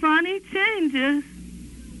of funny changes,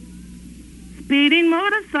 speeding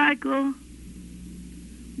motorcycle,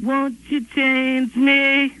 won't you change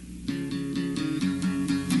me?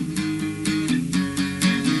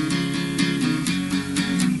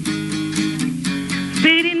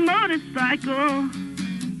 Speeding motorcycle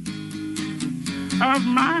of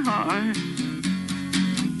my heart.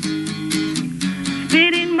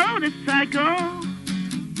 Speeding motorcycle,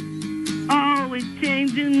 always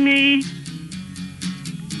changing me.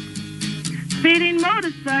 Speeding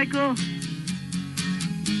motorcycle,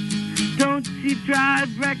 don't you drive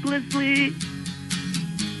recklessly.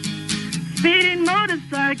 Speeding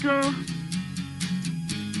motorcycle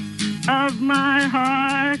of my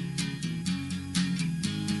heart.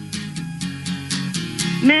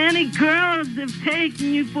 Many girls have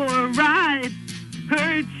taken you for a ride,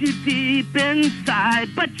 hurt you deep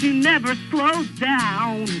inside, but you never slow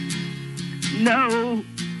down. No,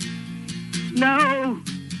 no,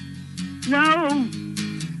 no.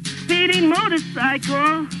 Speeding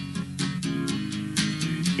motorcycle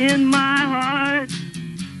in my heart.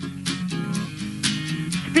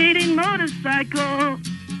 Speeding motorcycle,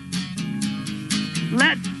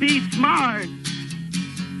 let's be smart.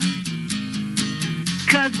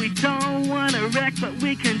 'Cause we don't want to wreck, but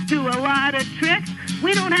we can do a lot of tricks.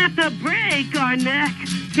 We don't have to break our neck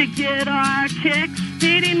to get our kicks.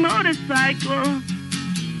 Speeding motorcycle,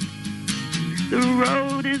 the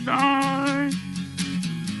road is ours.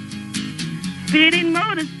 Speeding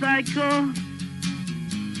motorcycle,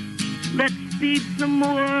 let's speed some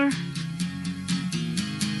more.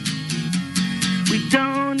 We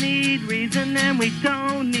don't need reason and we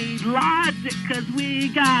don't need logic, 'cause we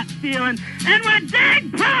got feeling and we're dang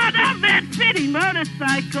proud of it. Speeding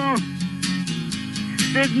motorcycle,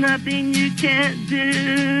 there's nothing you can't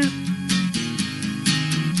do.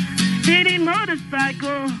 Speeding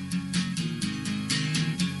motorcycle,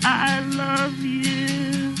 I love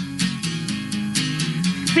you.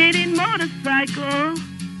 Speeding motorcycle,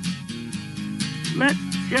 let's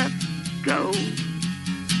just go.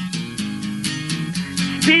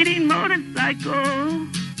 Speeding motorcycle,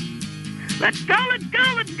 let's go, let's go,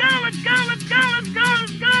 let's go, let's go, let's go, let's go,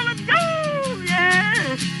 let's go, let's go,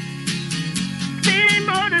 yeah. Speeding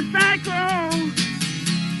motorcycle,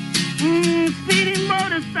 speeding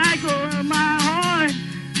motorcycle in my heart.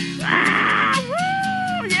 Ah,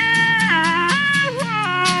 woo, yeah,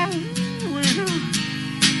 whoa.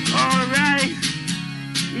 All right,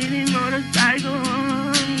 speeding motorcycle,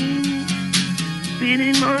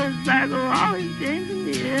 speeding motorcycle, always changing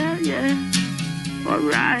the air, yeah. All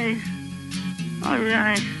right, all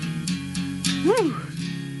right, woo.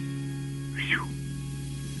 Whew.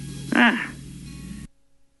 Ah.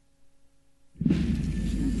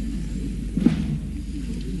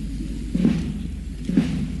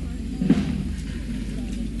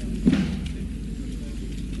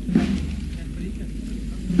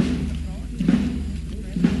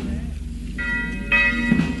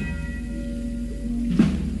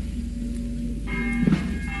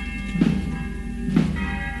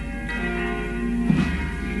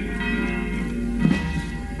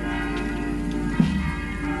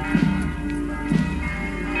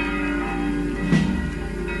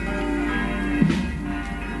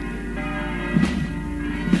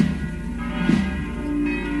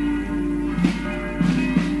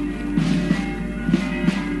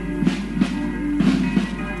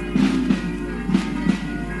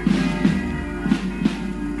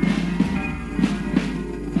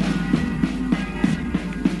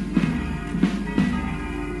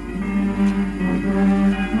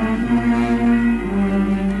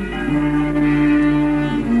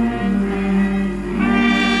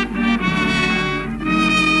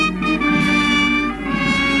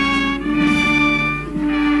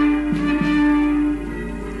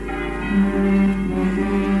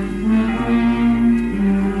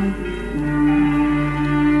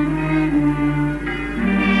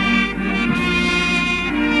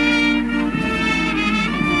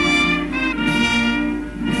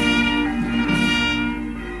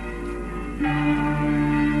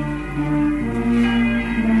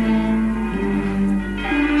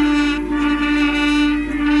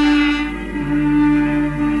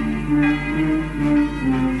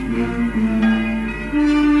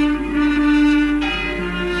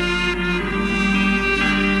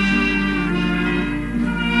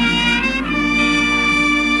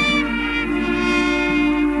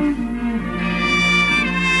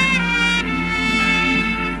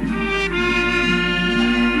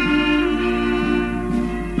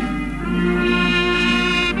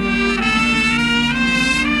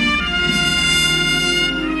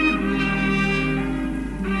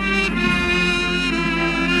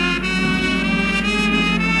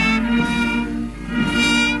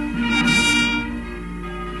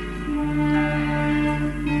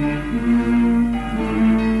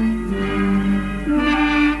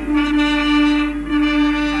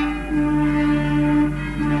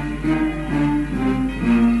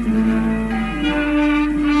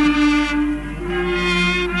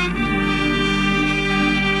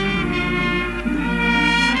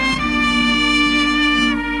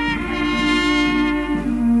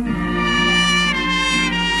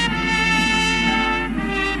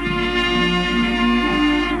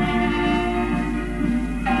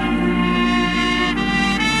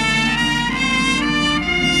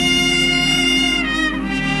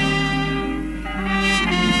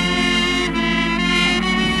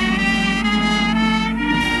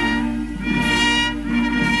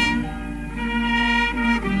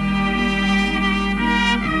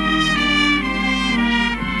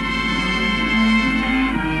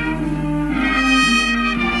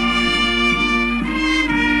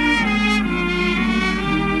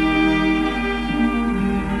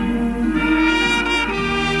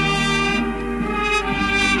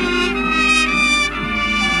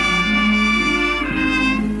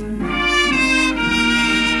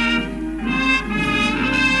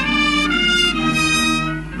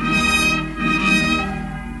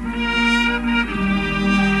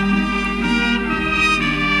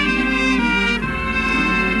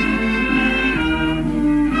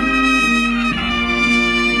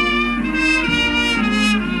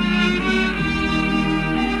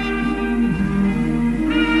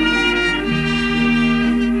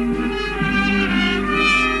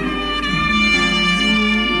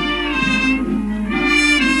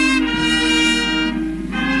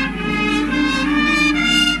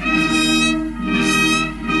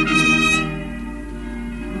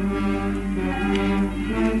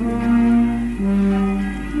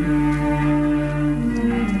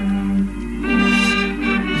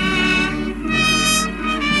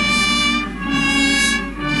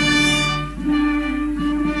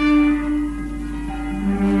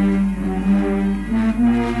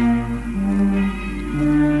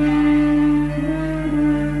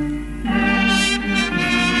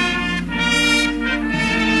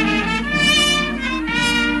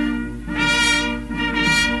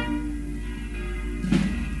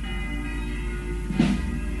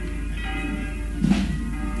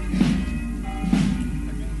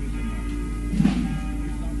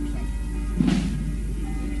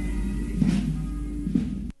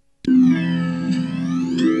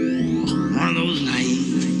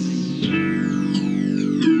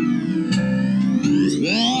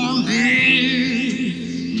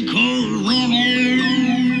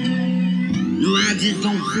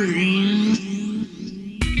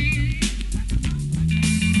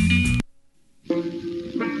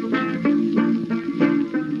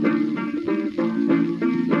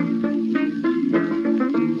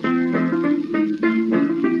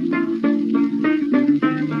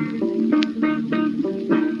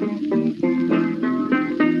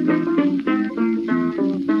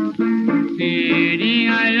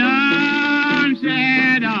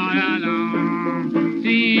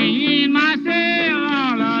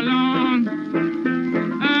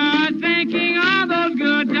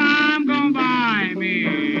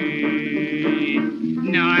 me,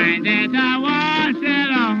 knowing that I was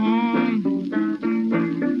at home.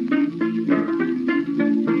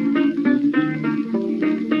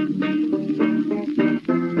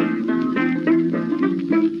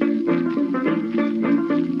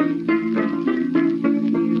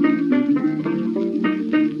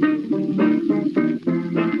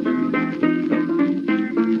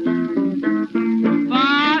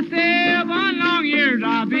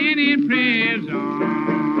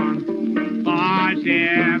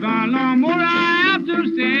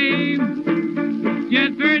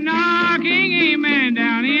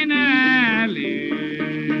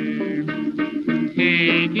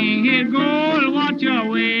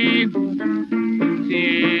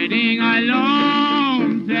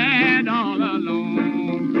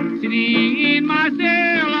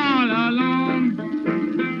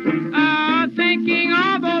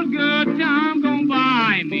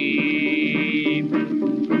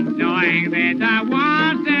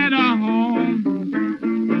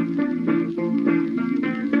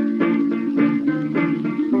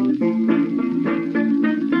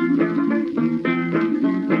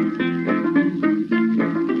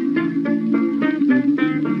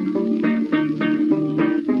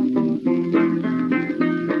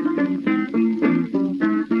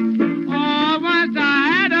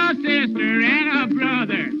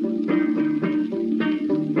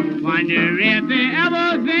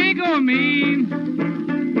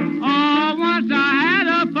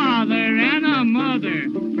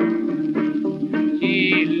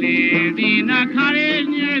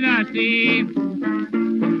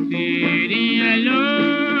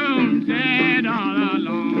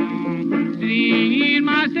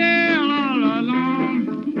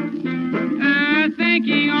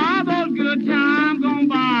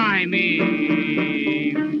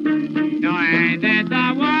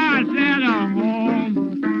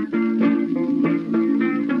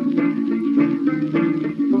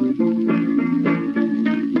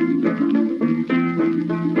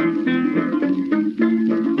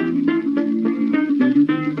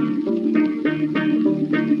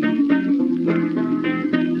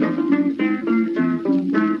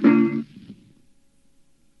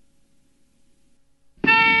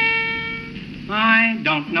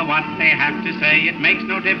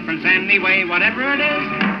 Anyway, whatever it is,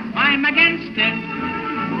 I'm against it.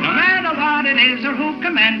 No matter what it is or who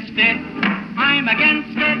commenced it, I'm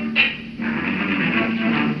against it.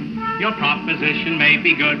 Your proposition may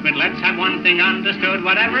be good, but let's have one thing understood.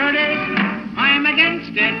 Whatever it is, I'm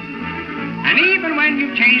against it. And even when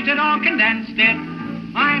you've changed it or condensed it,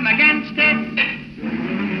 I'm against it.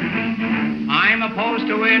 I'm opposed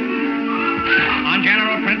to it. On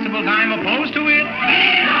general principles, I'm opposed to it.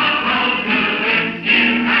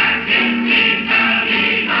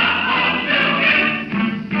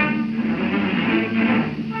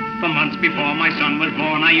 For months before my son was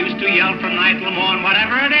born, I used to yell from night till morn,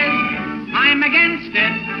 whatever it is, I'm against it.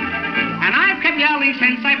 And I've kept yelling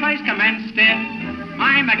since I first commenced it.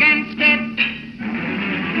 I'm against it.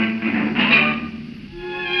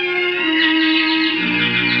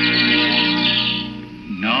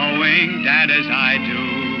 Knowing that as I do,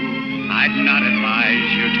 I'd not advise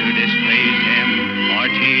you to displease him or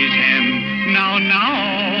tease him. No, no,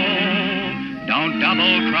 don't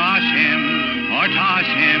double-cross him or toss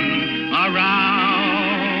him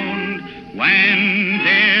around. When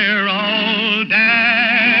dear old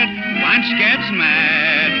Dad once gets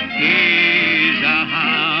mad, he's a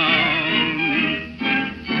hound.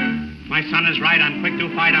 My son is right, I'm quick to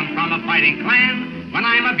fight, I'm from a fighting clan. When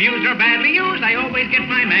I'm abused or badly used, I always get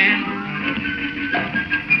my man.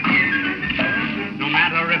 No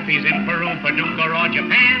matter if he's in Peru, Paducah, or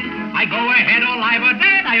Japan, I go ahead or live or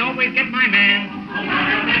dead, I always get my man.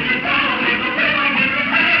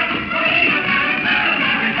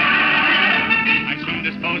 I soon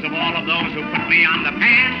dispose of all of those who put me on the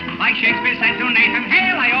pan. Like Shakespeare said to Nathan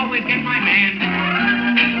Hale, I always get my man.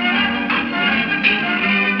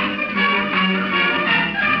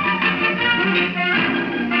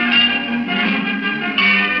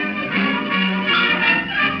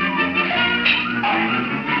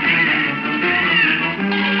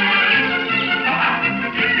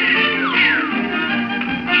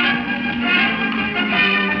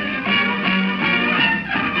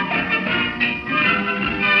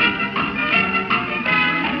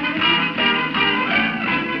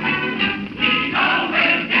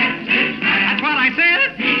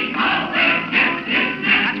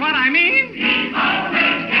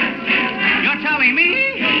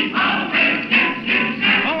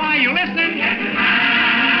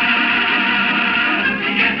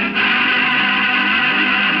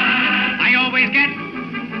 Get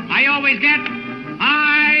always get.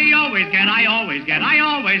 I always get. I always get. I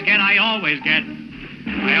always get. I always get.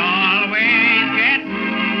 I always get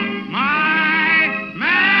my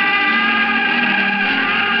man.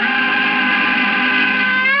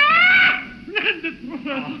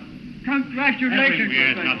 Congratulations,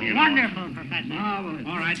 Professor. Wonderful, Professor.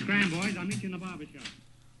 All right, scram, boys. I'll meet you in the barbershop.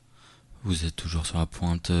 Vous êtes toujours sur la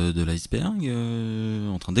pointe de l'iceberg,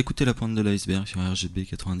 en train d'écouter la pointe de l'iceberg sur RGB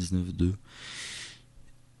 99.2.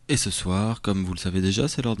 Et ce soir, comme vous le savez déjà,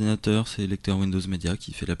 c'est l'ordinateur, c'est lecteur Windows Media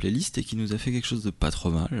qui fait la playlist et qui nous a fait quelque chose de pas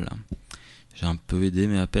trop mal. J'ai un peu aidé,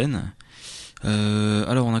 mais à peine.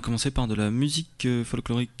 Alors, on a commencé par de la musique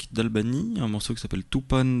folklorique d'Albanie, un morceau qui s'appelle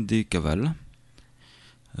Tupan des Cavales,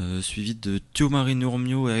 suivi de Tuomari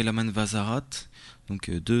Nurmio et Ailaman Vasarat,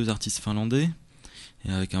 donc deux artistes finlandais,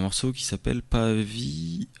 et avec un morceau qui s'appelle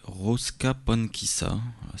Pavi Roska Pankissa.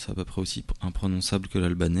 C'est à peu près aussi imprononçable que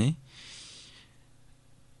l'albanais.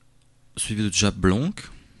 Suivi de Jab Blanc,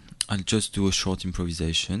 I'll Just Do a Short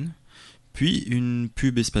Improvisation. Puis une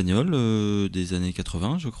pub espagnole des années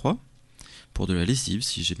 80, je crois, pour de la lessive,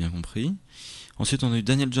 si j'ai bien compris. Ensuite, on a eu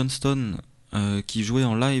Daniel Johnston qui jouait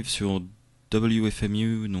en live sur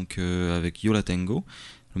WFMU, donc avec Yola Tango,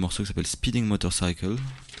 le morceau qui s'appelle Speeding Motorcycle.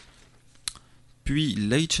 Puis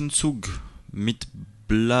Leichenzug mit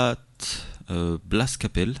Blaskapel,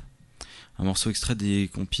 un morceau extrait des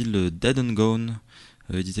compiles Dead and Gone,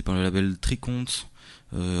 édité par le label Triconte.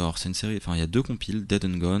 Alors c'est une série, enfin il y a deux compiles, Dead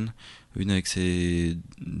and Gone, une avec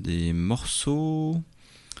des morceaux,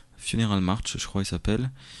 Funeral March je crois il s'appelle,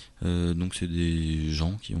 donc c'est des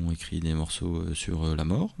gens qui ont écrit des morceaux sur la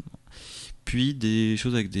mort. Puis des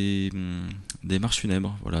choses avec des marches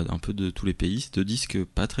funèbres, voilà, un peu de tous les pays. C'est deux disques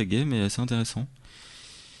pas très gays mais assez intéressants.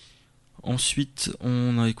 Ensuite,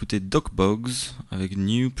 on a écouté Doc Boggs avec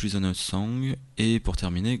New Prisoner's Song, et pour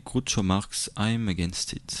terminer, Groucho Marx, I'm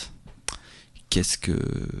Against It. Qu'est-ce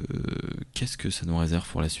que ça nous réserve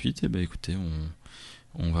pour la suite? Eh ben écoutez,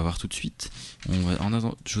 on va voir tout de suite.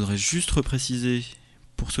 Je voudrais juste repréciser,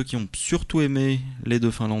 pour ceux qui ont surtout aimé les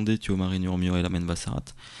deux Finlandais, Tuomari Nurmio et Lamen Vasarat,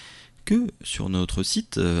 que sur notre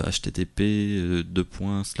site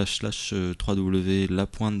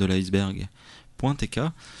http://www.lapointedeliceberg.tk,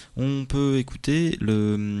 on peut écouter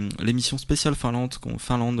l'émission spéciale Finlande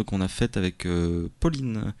qu'on a faite avec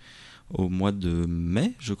Pauline au mois de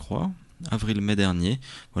mai, je crois, avril-mai dernier.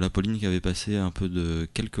 Voilà, Pauline qui avait passé un peu de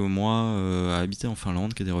quelques mois à habiter en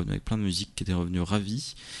Finlande, qui était revenue avec plein de musique, qui était revenue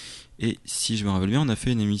ravie. Et si je me rappelle bien, on a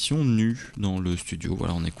fait une émission nue dans le studio,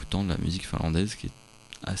 voilà, en écoutant de la musique finlandaise qui est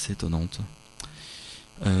assez étonnante.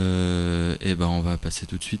 Et ben on va passer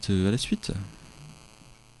tout de suite à la suite.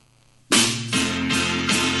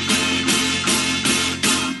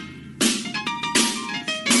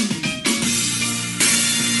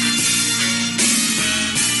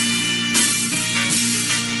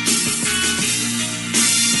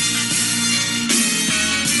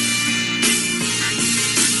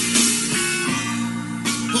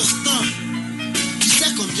 Pourtant, tu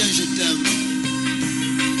sais combien je t'aime.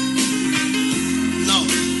 Non,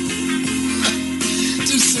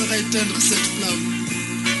 tu saurais éteindre cette flamme.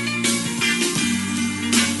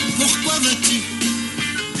 Pourquoi veux-tu,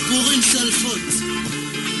 pour une seule faute,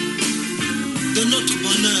 de notre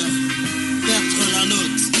bonheur, perdre la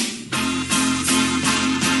nôtre?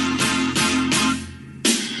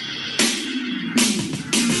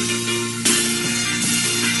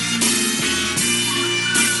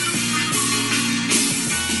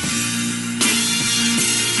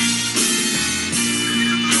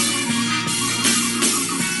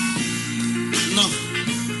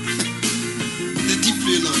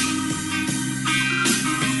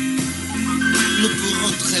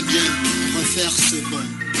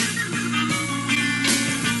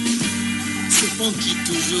 Ce pont qui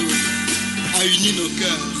toujours a uni nos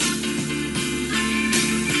cœurs.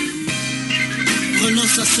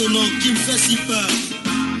 Renonce à ce nom qui me fait si peur.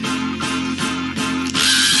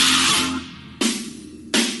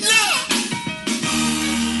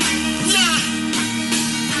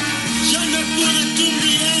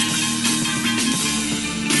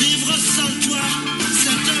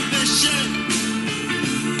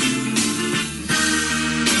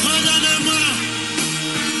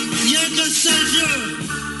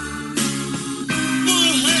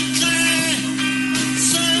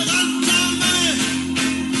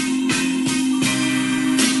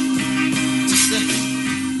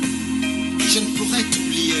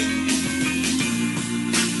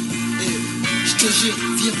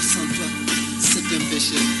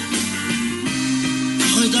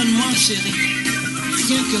 Redonne-moi, chérie,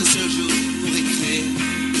 rien qu'un seul jour pour écrire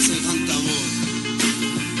ce grand amour.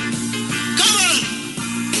 Come on!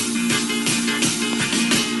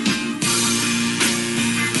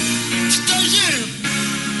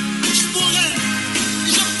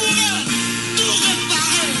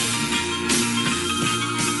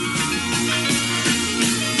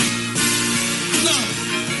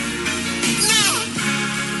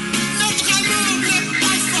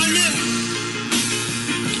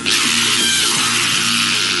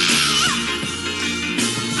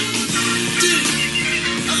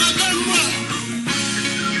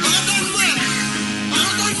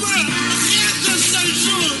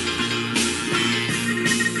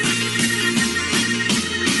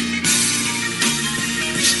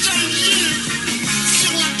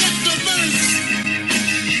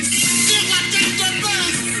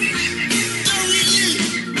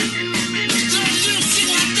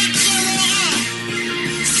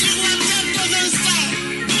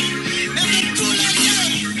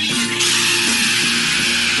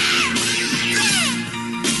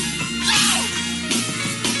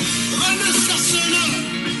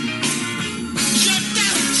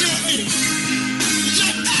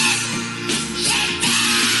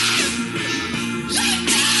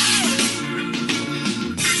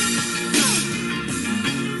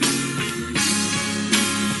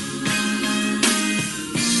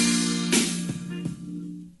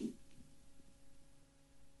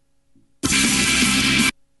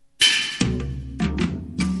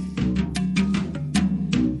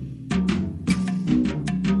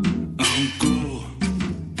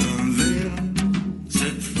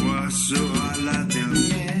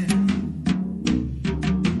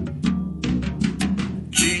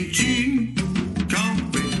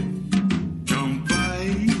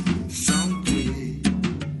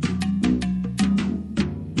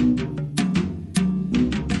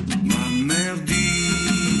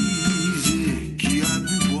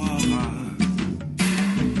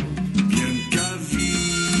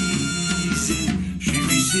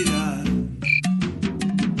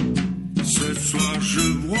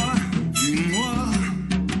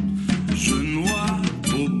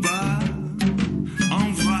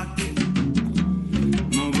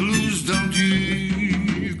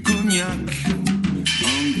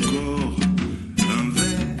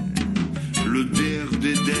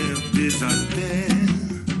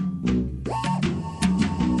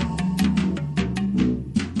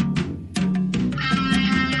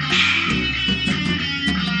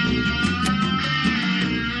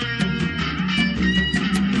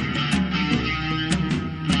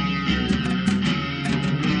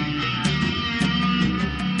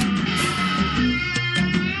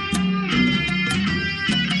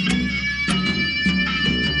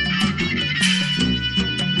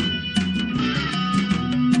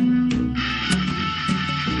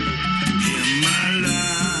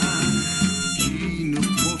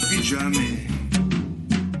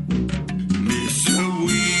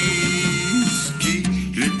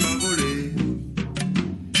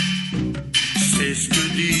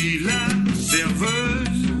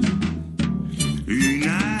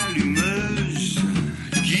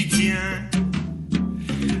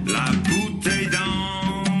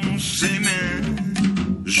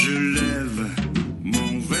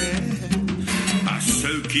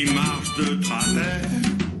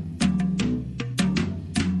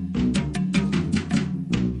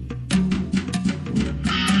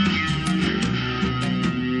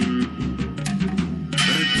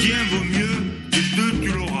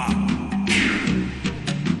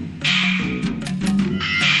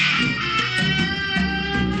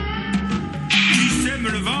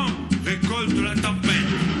 de la tempête.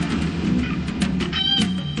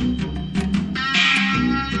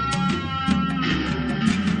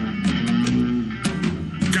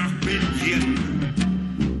 Carpe diem.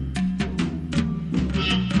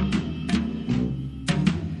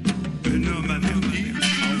 Un homme averti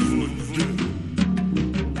en vaut deux.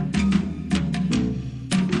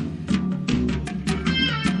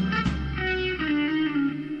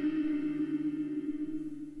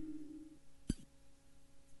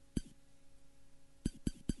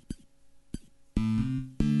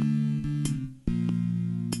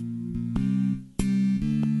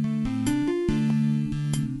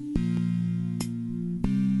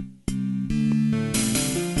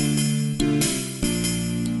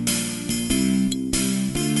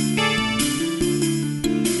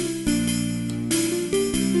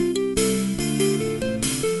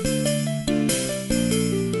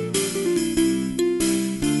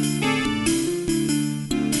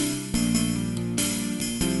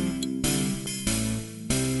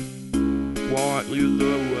 What you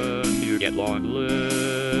do when you get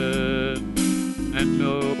lonely, and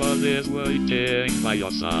nobody's waiting by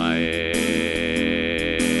your side.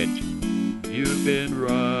 You've been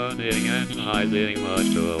running and hiding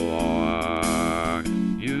much too long.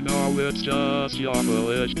 You know it's just your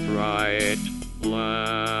foolish pride,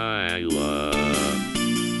 Layla.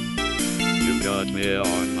 You've got me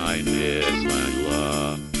on my knees,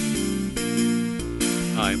 Layla.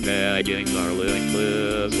 I'm begging, darling,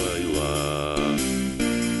 please, Layla.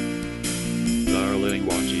 Darling,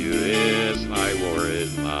 won't you ease my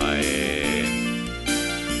worried mind?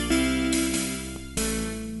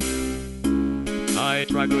 I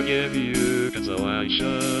try to give you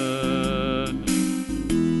consolation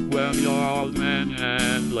when your old man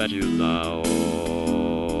had let you down.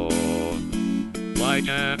 Like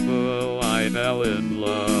a fool, I fell in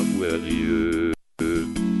love with you.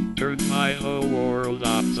 Turned my whole world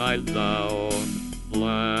upside down,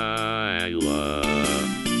 Layla.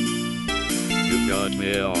 You've got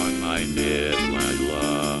me on my knees,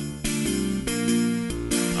 Layla.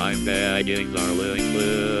 I'm begging, darling,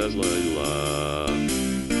 please, Layla.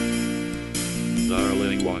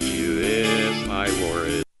 Darling, won't you ease my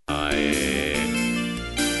worried mind?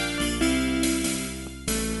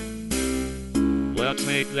 Let's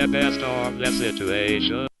make the best of the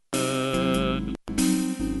situation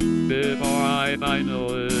before I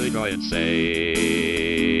finally go insane.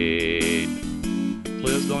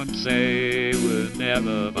 Please don't say we'll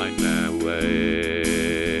never find a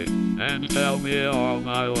way, and tell me all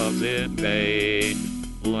my love's in vain,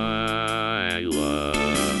 Layla.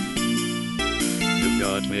 You've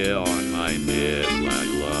got me on my knees,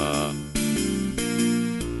 Layla.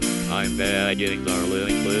 I'm begging,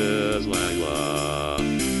 darling, please, Layla.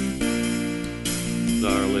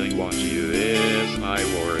 Darling, won't you ease my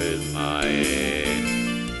worried mind?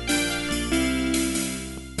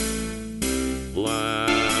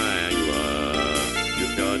 Layla,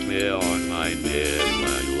 you've got me on my knees,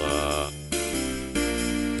 Layla.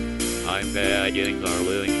 I'm begging,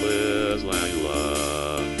 darling, please, Layla.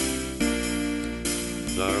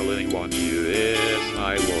 Darling, won't you ease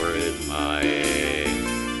my worried mind?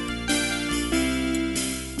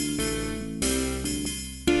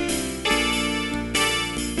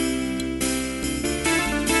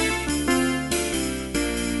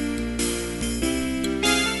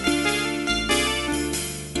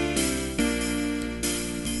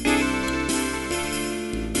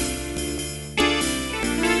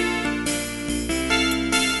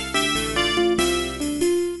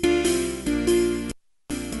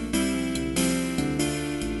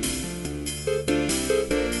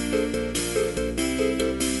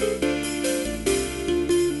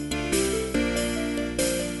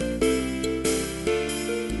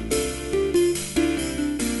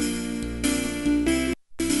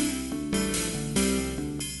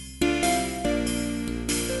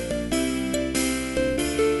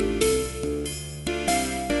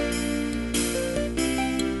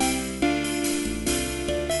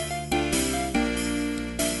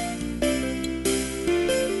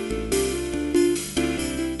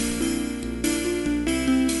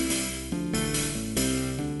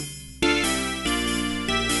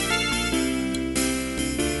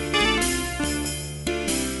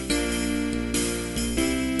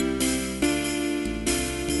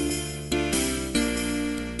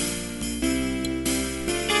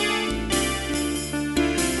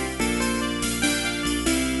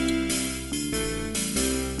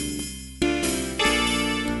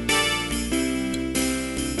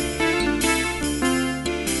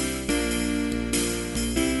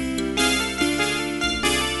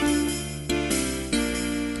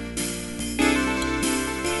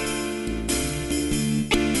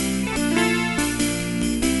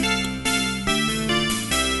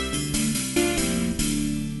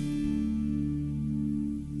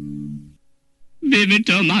 baby,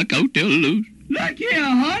 turn my coattail loose. Look here,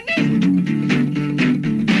 honey.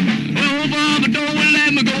 Open up the door and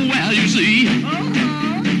let me go where you see.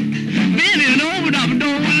 Baby, open up the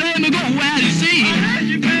door and let me go where you see.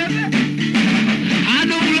 I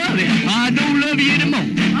don't love you. I don't love you anymore.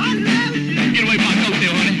 I love you. Get away from my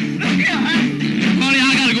coattail, honey. Look here, honey. Honey,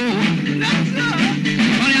 I gotta go. No, sir.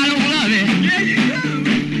 Honey, I don't love you. Yeah, you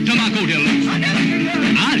do. Turn my coattail loose. I never do love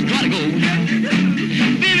you. I just gotta go.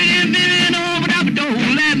 Baby, open up the door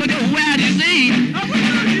and let me go where you see. I'm gonna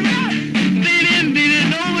love you right. Baby,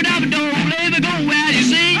 open up the door, let me go where you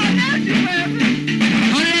see. I love you, baby.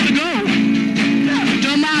 Honey, let me go.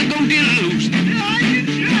 Turn my coattail loose. No, I can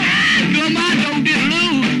try. Turn my coattail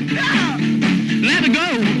loose. No. Let me go.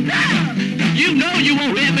 No. You know you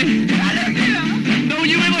won't hit me. Now look here. Don't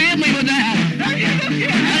you ever hit me with that. Now you look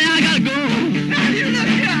here. Honey, I gotta go. Now you look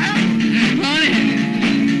here.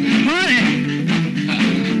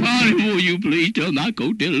 Honey, will you please turn my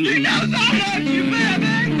coattail loose? He knows I love you, baby.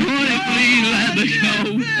 Honey, please let me go.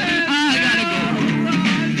 I gotta go.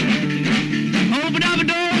 Open up the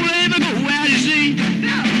door, let me go where you see.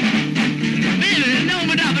 Baby,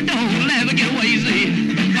 open up the door, let me get away, you see.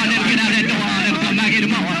 If I never get out that door, I'll never come back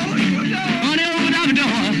anymore. Honey, open up the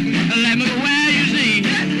door, let me go where you see.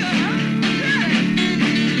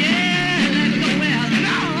 Yeah, let me go where.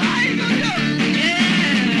 No, I ain't gonna do it.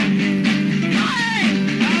 Yeah.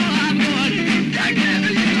 Oh, I'm going.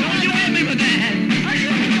 Don't you hit me with that.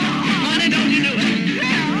 Honey, don't you do it.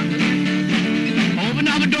 Open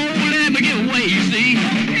up the door, let me get away, you see.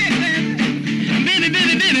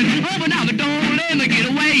 Baby, open up the door, let me get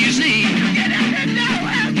away, you see.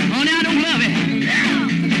 Honey, I don't love it.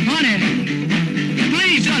 Honey,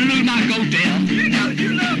 please don't lose my coattail. You know you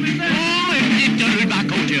love me, baby. Oh, if you don't lose my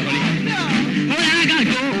coattail, honey. No. Honey, I gotta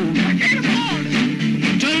go. I can't afford it.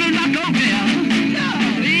 Don't lose my coattail. No.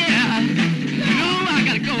 Yeah. No, I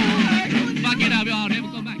gotta go. If I get out of here, I'll never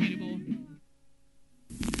come back anymore.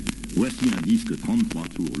 Voici un disque 33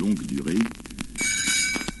 tours longue durée.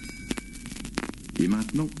 Et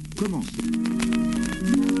maintenant, commençons.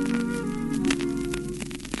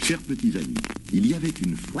 Chers petits amis, il y avait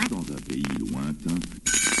une fois dans un pays lointain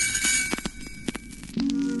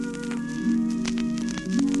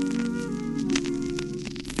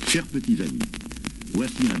Chers petits amis,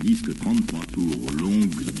 voici un disque 33 tours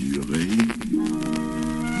longue durée.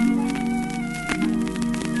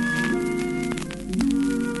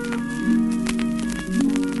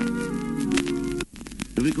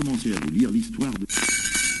 Je vais commencer à vous lire l'histoire de...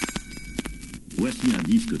 Voici un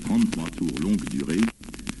disque 33 tours longue durée.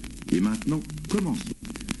 Et maintenant, commençons.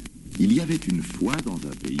 Il y avait une fois dans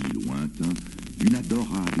un pays lointain une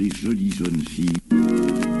adorable et jolie jeune fille.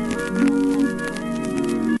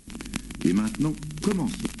 Et maintenant,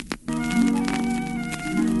 commençons.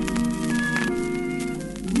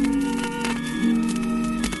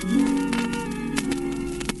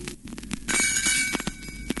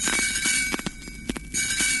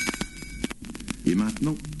 Et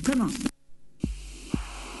maintenant, commençons.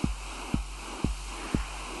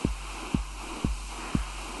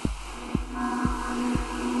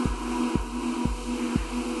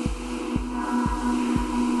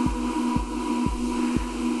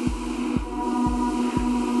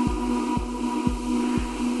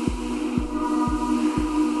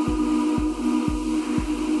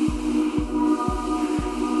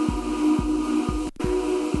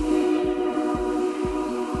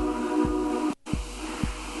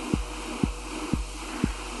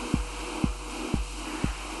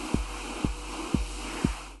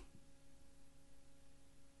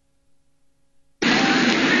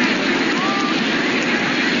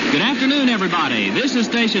 Everybody, this is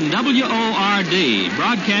station WORD,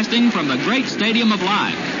 broadcasting from the great Stadium of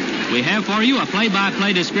Life. We have for you a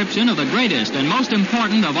play-by-play description of the greatest and most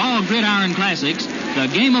important of all gridiron classics, the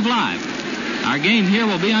Game of Life. Our game here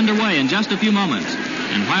will be underway in just a few moments.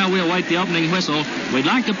 And while we await the opening whistle, we'd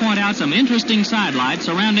like to point out some interesting sidelights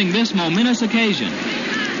surrounding this momentous occasion.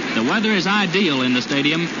 The weather is ideal in the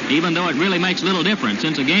stadium, even though it really makes little difference,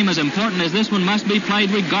 since a game as important as this one must be played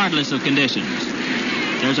regardless of conditions.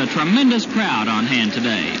 There's a tremendous crowd on hand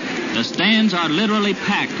today. The stands are literally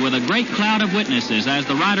packed with a great cloud of witnesses, as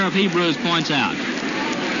the writer of Hebrews points out.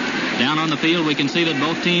 Down on the field, we can see that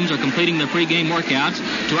both teams are completing their pregame workouts.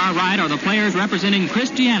 To our right are the players representing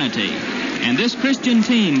Christianity. And this Christian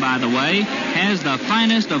team, by the way, has the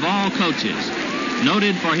finest of all coaches.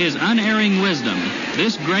 Noted for his unerring wisdom,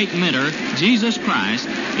 this great mentor, Jesus Christ,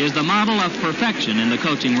 is the model of perfection in the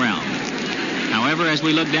coaching realm. However, as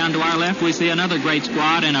we look down to our left, we see another great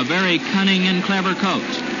squad and a very cunning and clever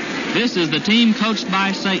coach. This is the team coached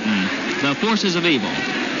by Satan, the forces of evil.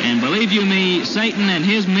 And believe you me, Satan and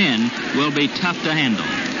his men will be tough to handle.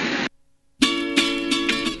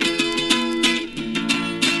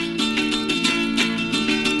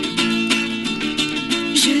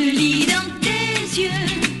 Je lis dans tes yeux,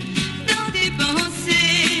 dans tes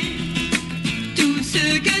pensées, tout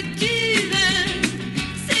ce que tu veux,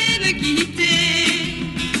 c'est me quitter.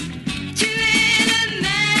 Tu es le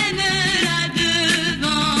même là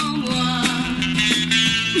devant moi,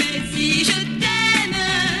 mais si je t'aime,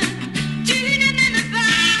 tu ne m'aimes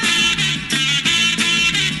pas.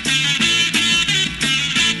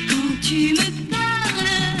 Quand tu me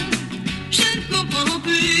parles, je ne comprends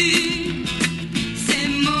plus. Ces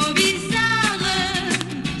mots bizarres,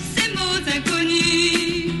 ces mots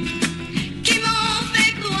inconnus, qui m'ont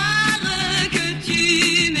fait croire que tu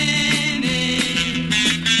m'aimais.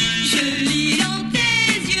 Je lis dans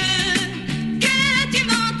tes yeux que tu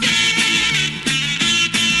mentais.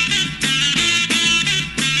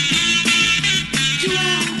 Toi,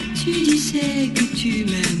 tu disais que tu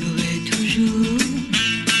m'aimerais toujours.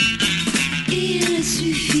 Il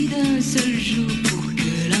suffit d'un seul jour pour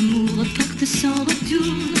que l'amour parte sans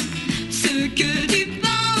retour. Ce que tu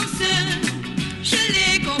penses, je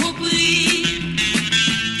l'ai compris,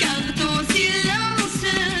 car ton silence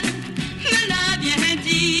me l'a bien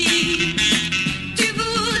dit. Tu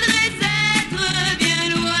voudrais être bien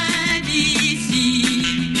loin d'ici.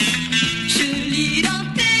 Je lis dans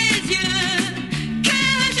tes yeux que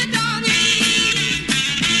je t'ennuie.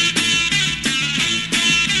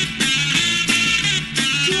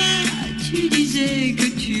 Toi, tu disais que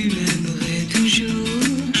tu m'aimerais toujours.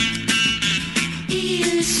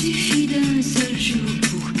 Il suffit d'un seul jour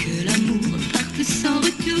pour que l'amour parte sans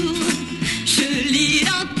retour. Je lis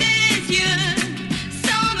dans tes yeux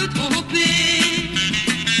sans me tromper.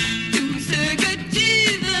 Tout ce que tu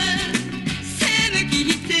veux, c'est me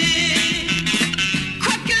quitter.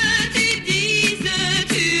 Quoi que tu dises,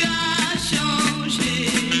 tu as changé.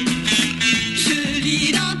 Je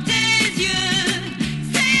lis dans tes yeux,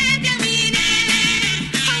 c'est terminé.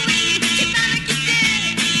 Oh oui, tu vas me quitter.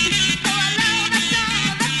 Oh alors va-t'en,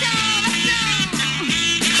 va-t'en, va-t'en.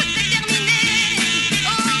 Oh c'est terminé.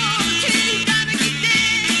 Oh tu vas me quitter.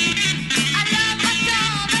 Alors va-t'en,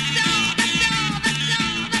 va-t'en, va-t'en, va-t'en,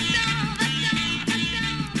 va-t'en,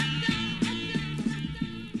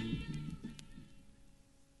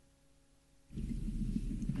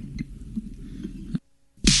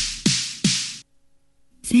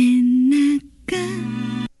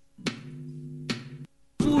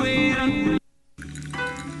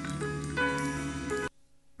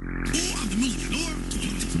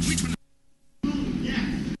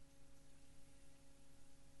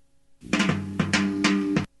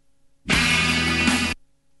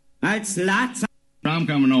 It's lots. I'm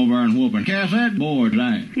coming over and whooping cassette board's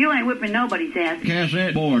ass. You ain't whipping nobody's ass.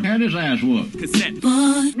 Cassette board had his ass whooped. Cassette.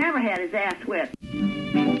 Never had his ass whipped.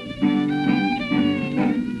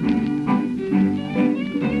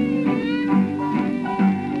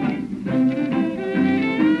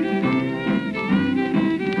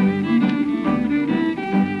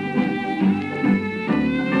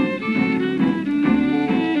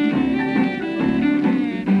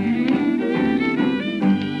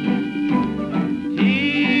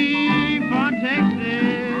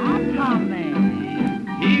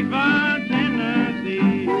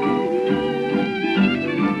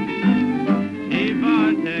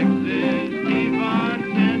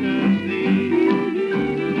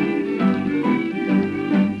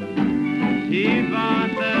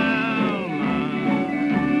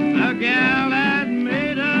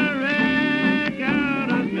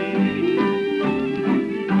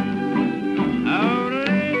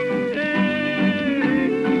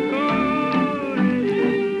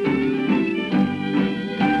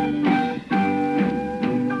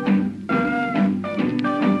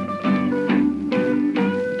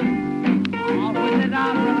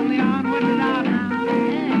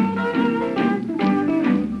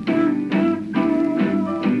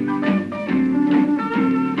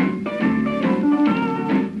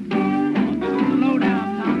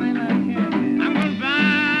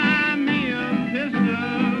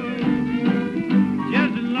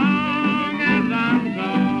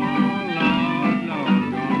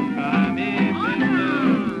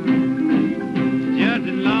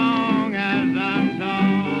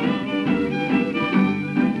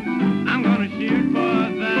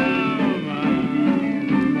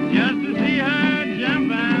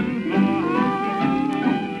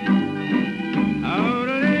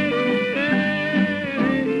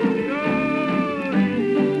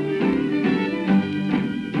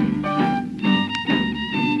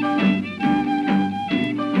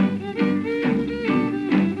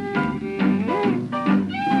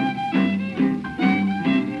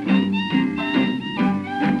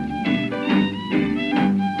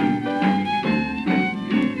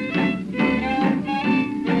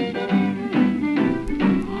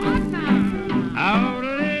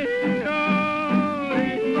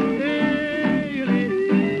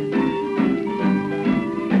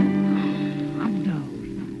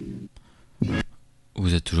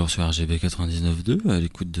 toujours sur RGB 99.2 à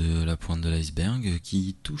l'écoute de la pointe de l'iceberg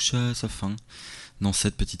qui touche à sa fin dans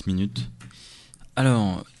 7 petites minutes.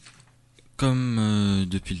 Alors, comme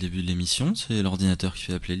depuis le début de l'émission, c'est l'ordinateur qui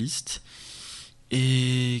fait la playlist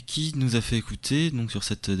et qui nous a fait écouter donc sur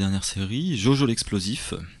cette dernière série Jojo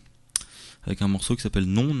l'explosif avec un morceau qui s'appelle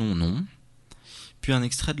Non Non Non, puis un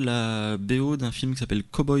extrait de la BO d'un film qui s'appelle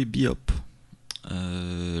Cowboy Bebop.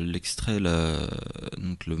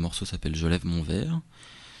 Donc le morceau s'appelle Je lève mon verre,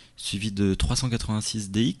 suivi de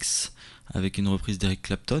 386 DX avec une reprise d'Eric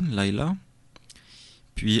Clapton, Laila,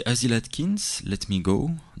 puis Asil Atkins, Let Me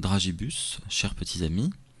Go, Dragibus, Chers petits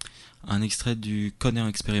amis, un extrait du Conner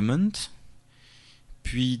Experiment,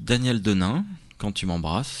 puis Daniel Denain, Quand tu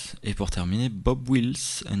m'embrasses, et pour terminer Bob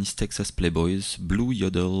Wills and his Texas Playboys, Blue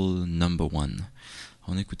Yodel No. 1.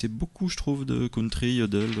 On écoutait beaucoup, je trouve, de country,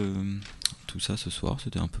 yodel, tout ça ce soir.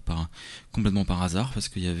 C'était un peu complètement par hasard, parce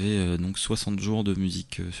qu'il y avait donc 60 jours de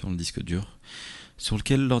musique sur le disque dur, sur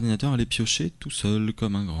lequel l'ordinateur allait piocher tout seul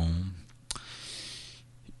comme un grand.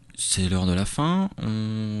 C'est l'heure de la fin.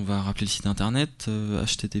 On va rappeler le site internet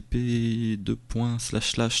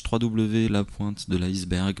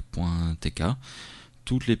http://www.lapointedeliceberg.tk.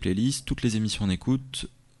 Toutes les playlists, toutes les émissions en écoute.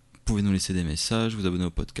 Vous pouvez nous laisser des messages, vous abonner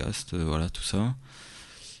au podcast, voilà tout ça.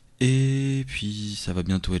 Et puis ça va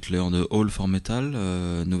bientôt être l'heure de All for Metal,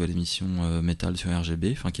 nouvelle émission métal sur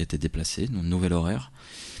RGB, enfin qui a été déplacée, donc nouvel horaire,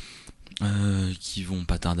 qui vont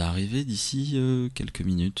pas tarder à arriver d'ici quelques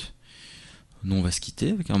minutes. Nous on va se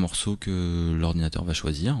quitter avec un morceau que l'ordinateur va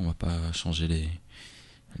choisir, on va pas changer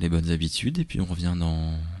les bonnes habitudes, et puis on revient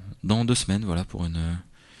dans 2 semaines, voilà, pour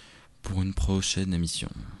une prochaine émission.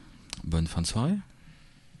 Bonne fin de soirée.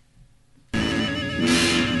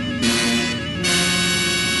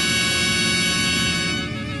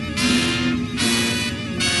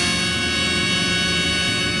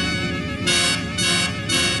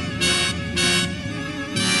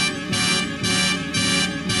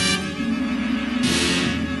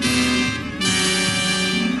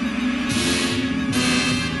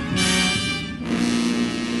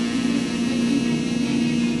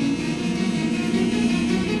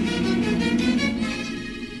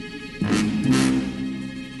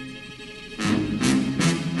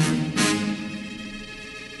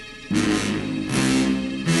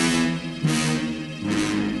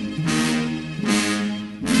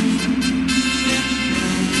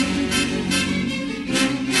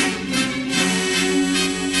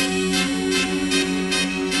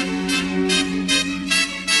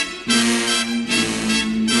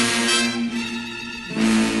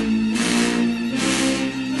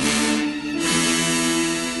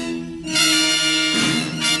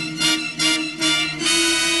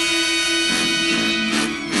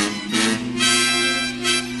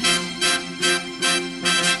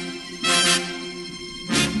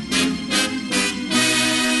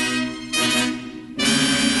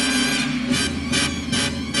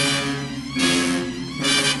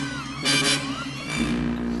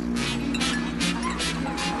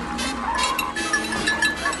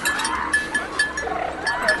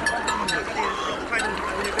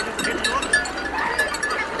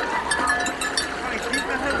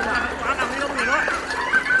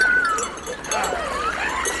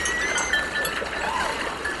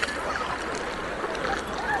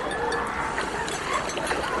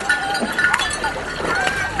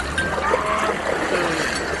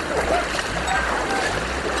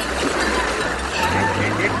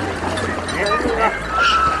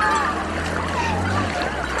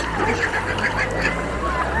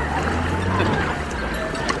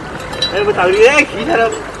 Mà tự đi đấy, chỉ sao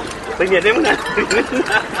đâu. Tự nhiên đấy mà nè.